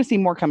 So we're going to see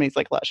more companies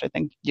like Lush, I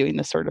think, doing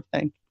this sort of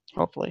thing,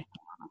 hopefully.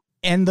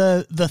 And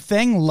the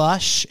thing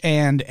Lush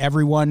and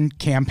everyone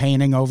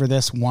campaigning over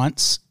this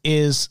wants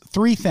is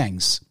three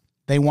things.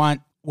 They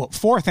want, well,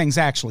 four things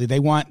actually. They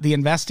want the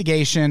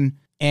investigation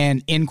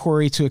and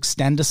inquiry to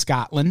extend to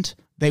Scotland.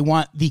 They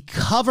want the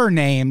cover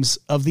names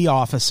of the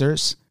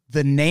officers,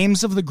 the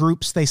names of the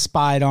groups they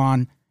spied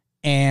on,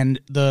 and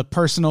the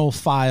personal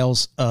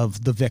files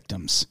of the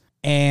victims.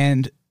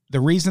 And the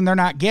reason they're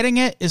not getting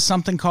it is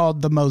something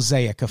called the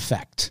mosaic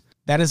effect.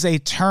 That is a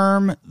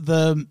term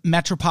the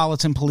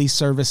Metropolitan Police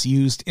Service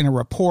used in a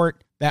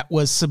report that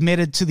was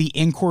submitted to the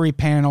inquiry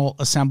panel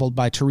assembled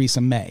by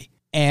Theresa May.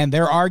 And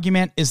their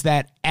argument is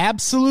that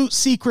absolute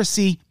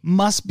secrecy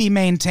must be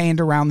maintained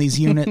around these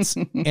units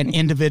and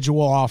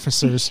individual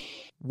officers.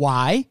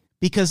 Why?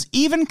 Because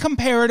even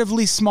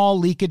comparatively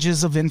small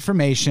leakages of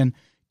information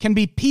can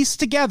be pieced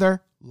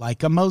together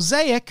like a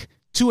mosaic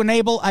to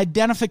enable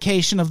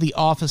identification of the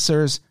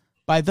officers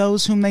by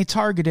those whom they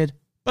targeted,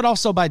 but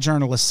also by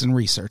journalists and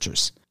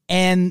researchers.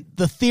 And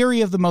the theory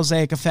of the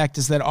mosaic effect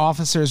is that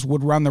officers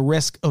would run the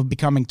risk of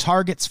becoming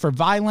targets for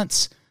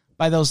violence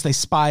by those they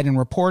spied and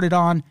reported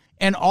on.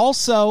 And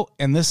also,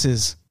 and this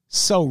is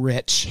so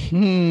rich,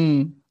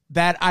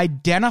 that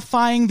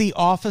identifying the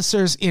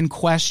officers in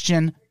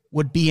question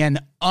would be an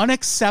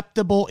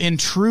unacceptable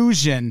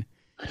intrusion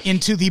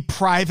into the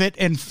private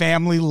and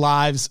family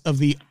lives of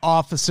the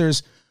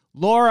officers.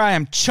 Laura, I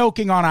am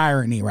choking on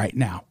irony right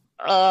now.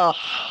 I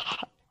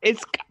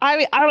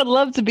would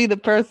love to be the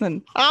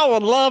person. I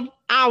would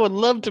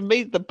love to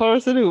meet the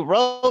person who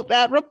wrote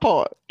that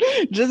report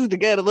just to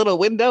get a little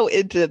window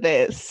into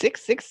their sick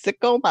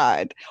sicko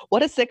mind.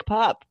 What a sick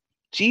pup.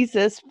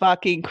 Jesus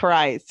fucking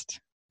Christ.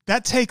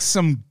 That takes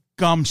some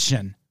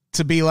gumption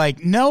to be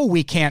like, no,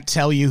 we can't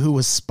tell you who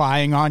was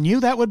spying on you.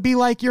 That would be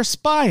like you're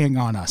spying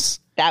on us.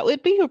 That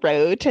would be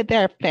rude to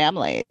their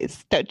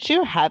families. Don't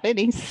you have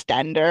any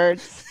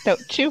standards?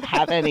 Don't you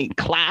have any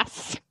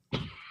class?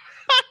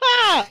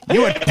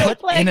 You would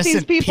put like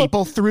innocent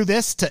people through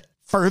this to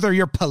further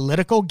your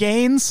political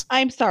gains?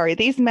 I'm sorry.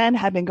 These men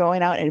have been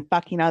going out and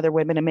fucking other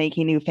women and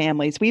making new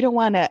families. We don't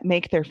want to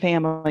make their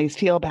families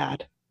feel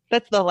bad.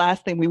 That's the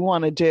last thing we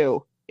want to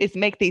do, is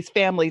make these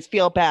families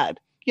feel bad.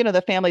 You know,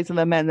 the families of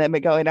the men that have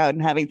been going out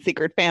and having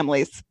secret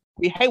families.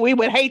 We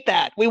would hate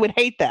that. We would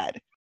hate that.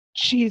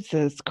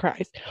 Jesus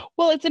Christ.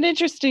 Well, it's an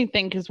interesting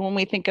thing because when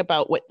we think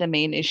about what the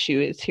main issue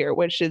is here,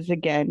 which is,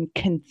 again,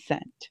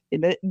 consent.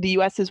 The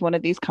U.S. is one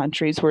of these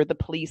countries where the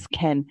police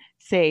can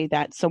say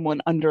that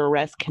someone under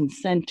arrest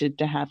consented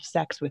to have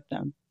sex with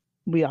them.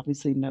 We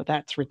obviously know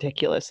that's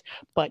ridiculous,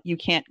 but you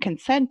can't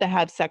consent to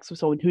have sex with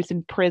someone who's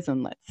in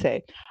prison, let's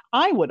say.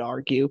 I would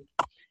argue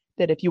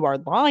that if you are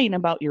lying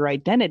about your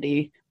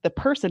identity, the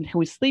person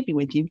who is sleeping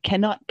with you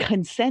cannot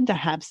consent to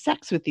have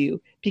sex with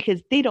you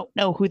because they don't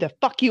know who the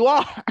fuck you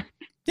are.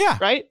 Yeah.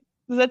 Right?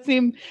 Does that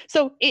seem?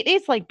 So it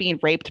is like being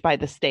raped by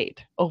the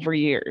state over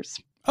years.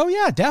 Oh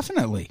yeah,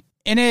 definitely.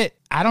 And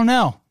I don't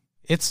know.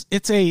 It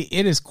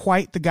is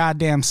quite the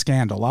goddamn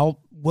scandal.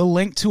 We'll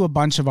link to a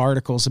bunch of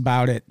articles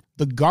about it.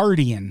 The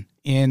Guardian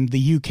in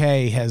the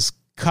UK has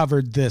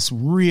covered this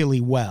really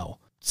well.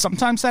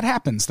 Sometimes that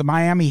happens. The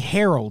Miami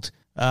Herald,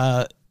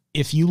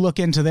 if you look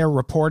into their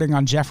reporting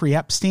on Jeffrey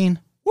Epstein,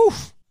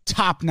 woof,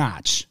 top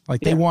notch.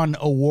 Like they won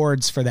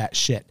awards for that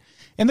shit.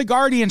 And the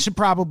Guardian should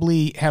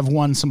probably have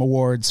won some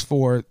awards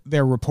for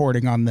their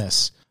reporting on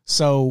this.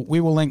 So we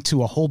will link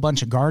to a whole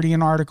bunch of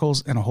Guardian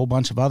articles and a whole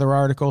bunch of other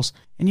articles,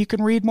 and you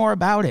can read more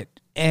about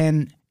it.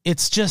 And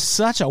it's just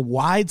such a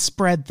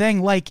widespread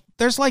thing. Like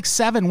there's like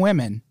 7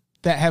 women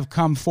that have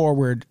come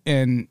forward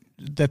and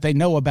that they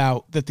know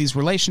about that these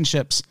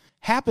relationships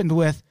happened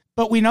with.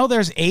 But we know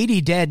there's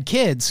 80 dead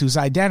kids whose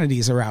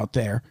identities are out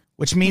there,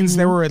 which means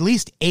there were at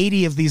least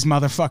 80 of these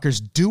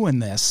motherfuckers doing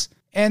this,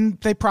 and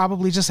they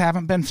probably just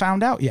haven't been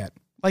found out yet.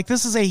 Like,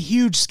 this is a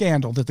huge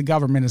scandal that the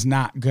government is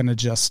not going to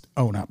just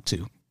own up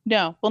to.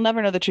 No, we'll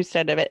never know the true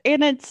extent of it.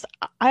 And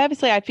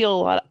I feel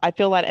a lot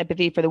of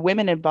empathy for the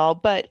women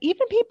involved, but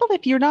even people,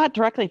 if you're not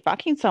directly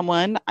fucking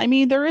someone, I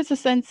mean, there is a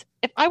sense,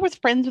 if I was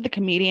friends with a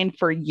comedian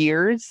for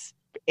years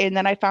and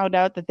then I found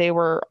out that they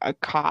were a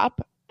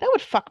cop, that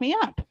would fuck me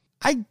up.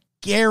 I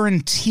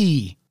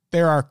guarantee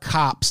there are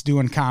cops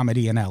doing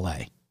comedy in LA.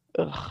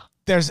 Ugh.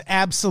 There's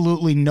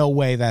absolutely no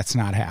way that's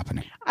not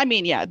happening. I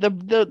mean, yeah,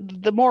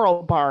 the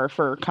moral bar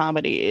for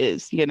comedy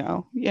is, you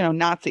know,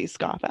 Nazis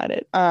scoff at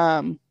it.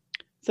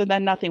 So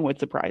then nothing would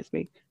surprise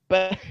me.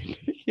 But,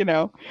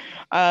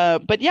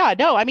 but yeah,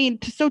 no, I mean,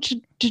 to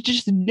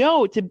just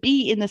know to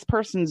be in this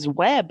person's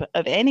web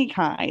of any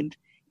kind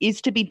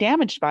is to be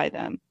damaged by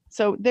them.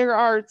 So there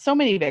are so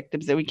many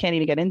victims that we can't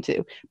even get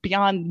into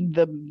beyond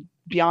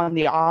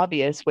the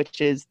obvious,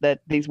 which is that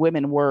these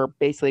women were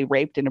basically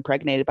raped and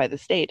impregnated by the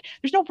state.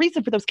 There's no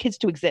reason for those kids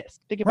to exist.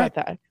 Think about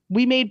that.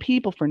 We made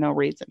people for no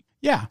reason.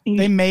 Yeah,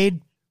 they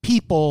made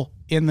people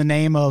in the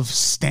name of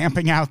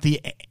stamping out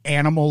the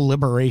Animal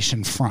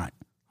Liberation Front.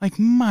 Like,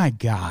 my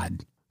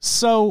God.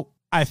 So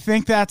I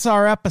think that's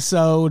our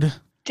episode.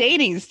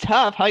 Dating's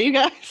tough, huh, you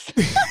guys?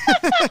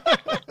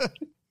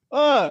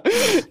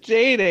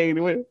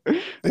 Dating.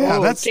 Yeah,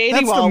 that's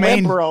dating the while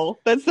main- liberal.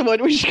 That's the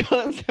one we should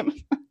call this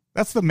episode.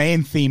 That's the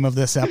main theme of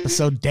this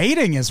episode.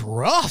 Dating is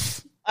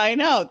rough. I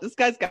know. This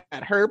guy's got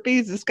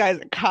herpes. This guy's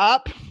a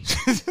cop.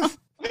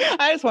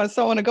 I just want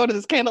someone to go to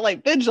this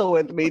candlelight vigil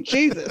with me.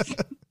 Jesus.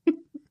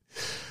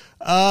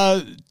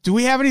 Do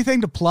we have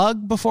anything to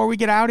plug before we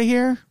get out of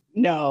here?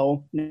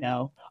 No.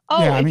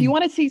 Oh, Yeah, I if mean- you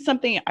want to see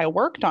something I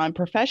worked on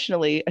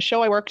professionally, a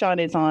show I worked on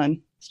is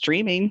on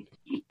streaming.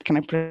 Can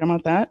I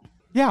promote that?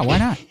 Yeah, why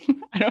not?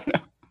 I don't know.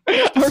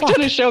 I worked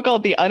on a show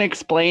called The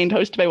Unexplained,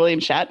 hosted by William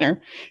Shatner.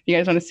 You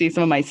guys want to see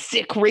some of my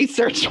sick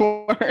research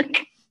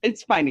work?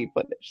 It's finding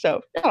footage.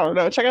 So I don't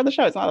know. Check out the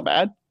show. It's not a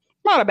bad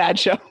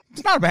show.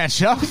 It's not a bad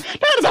show.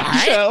 Not a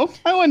bad show.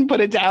 I wouldn't put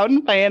it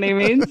down by any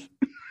means.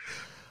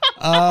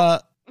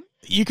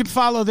 You can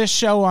follow this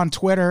show on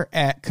Twitter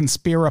at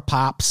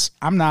Conspirapops.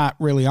 I'm not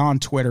really on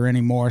Twitter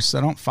anymore, so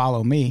don't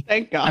follow me.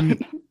 Thank God.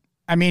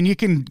 I mean, you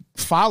can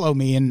follow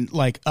me and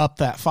like up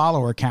that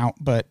follower count,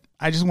 but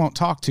I just won't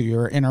talk to you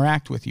or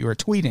interact with you or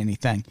tweet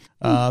anything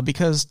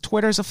because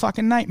Twitter's a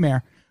fucking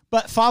nightmare.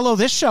 But follow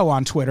this show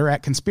on Twitter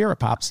at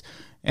Conspirapops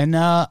and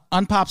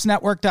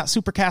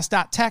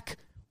unpopsnetwork.supercast.tech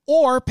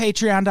or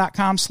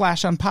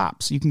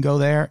patreon.com/unpops. You can go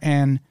there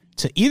and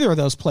to either of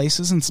those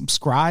places and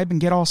subscribe and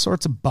get all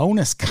sorts of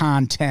bonus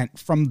content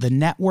from the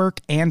network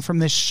and from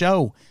this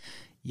show.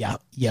 Yeah,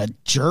 you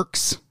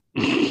jerks.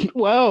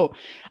 Whoa.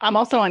 I'm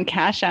also on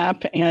Cash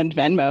App and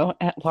Venmo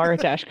at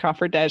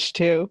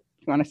Laura-Crawford-2. If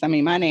you want to send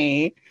me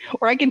money.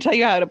 Or I can tell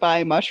you how to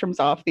buy mushrooms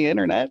off the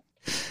internet.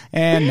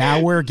 And now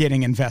we're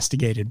getting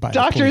investigated by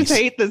Doctors the police.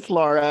 hate this,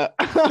 Laura.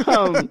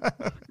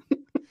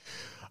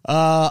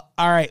 All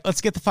right,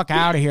 let's get the fuck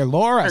out of here.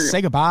 Laura,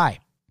 say goodbye.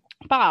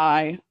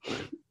 Bye.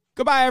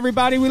 Goodbye,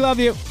 everybody. We love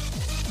you.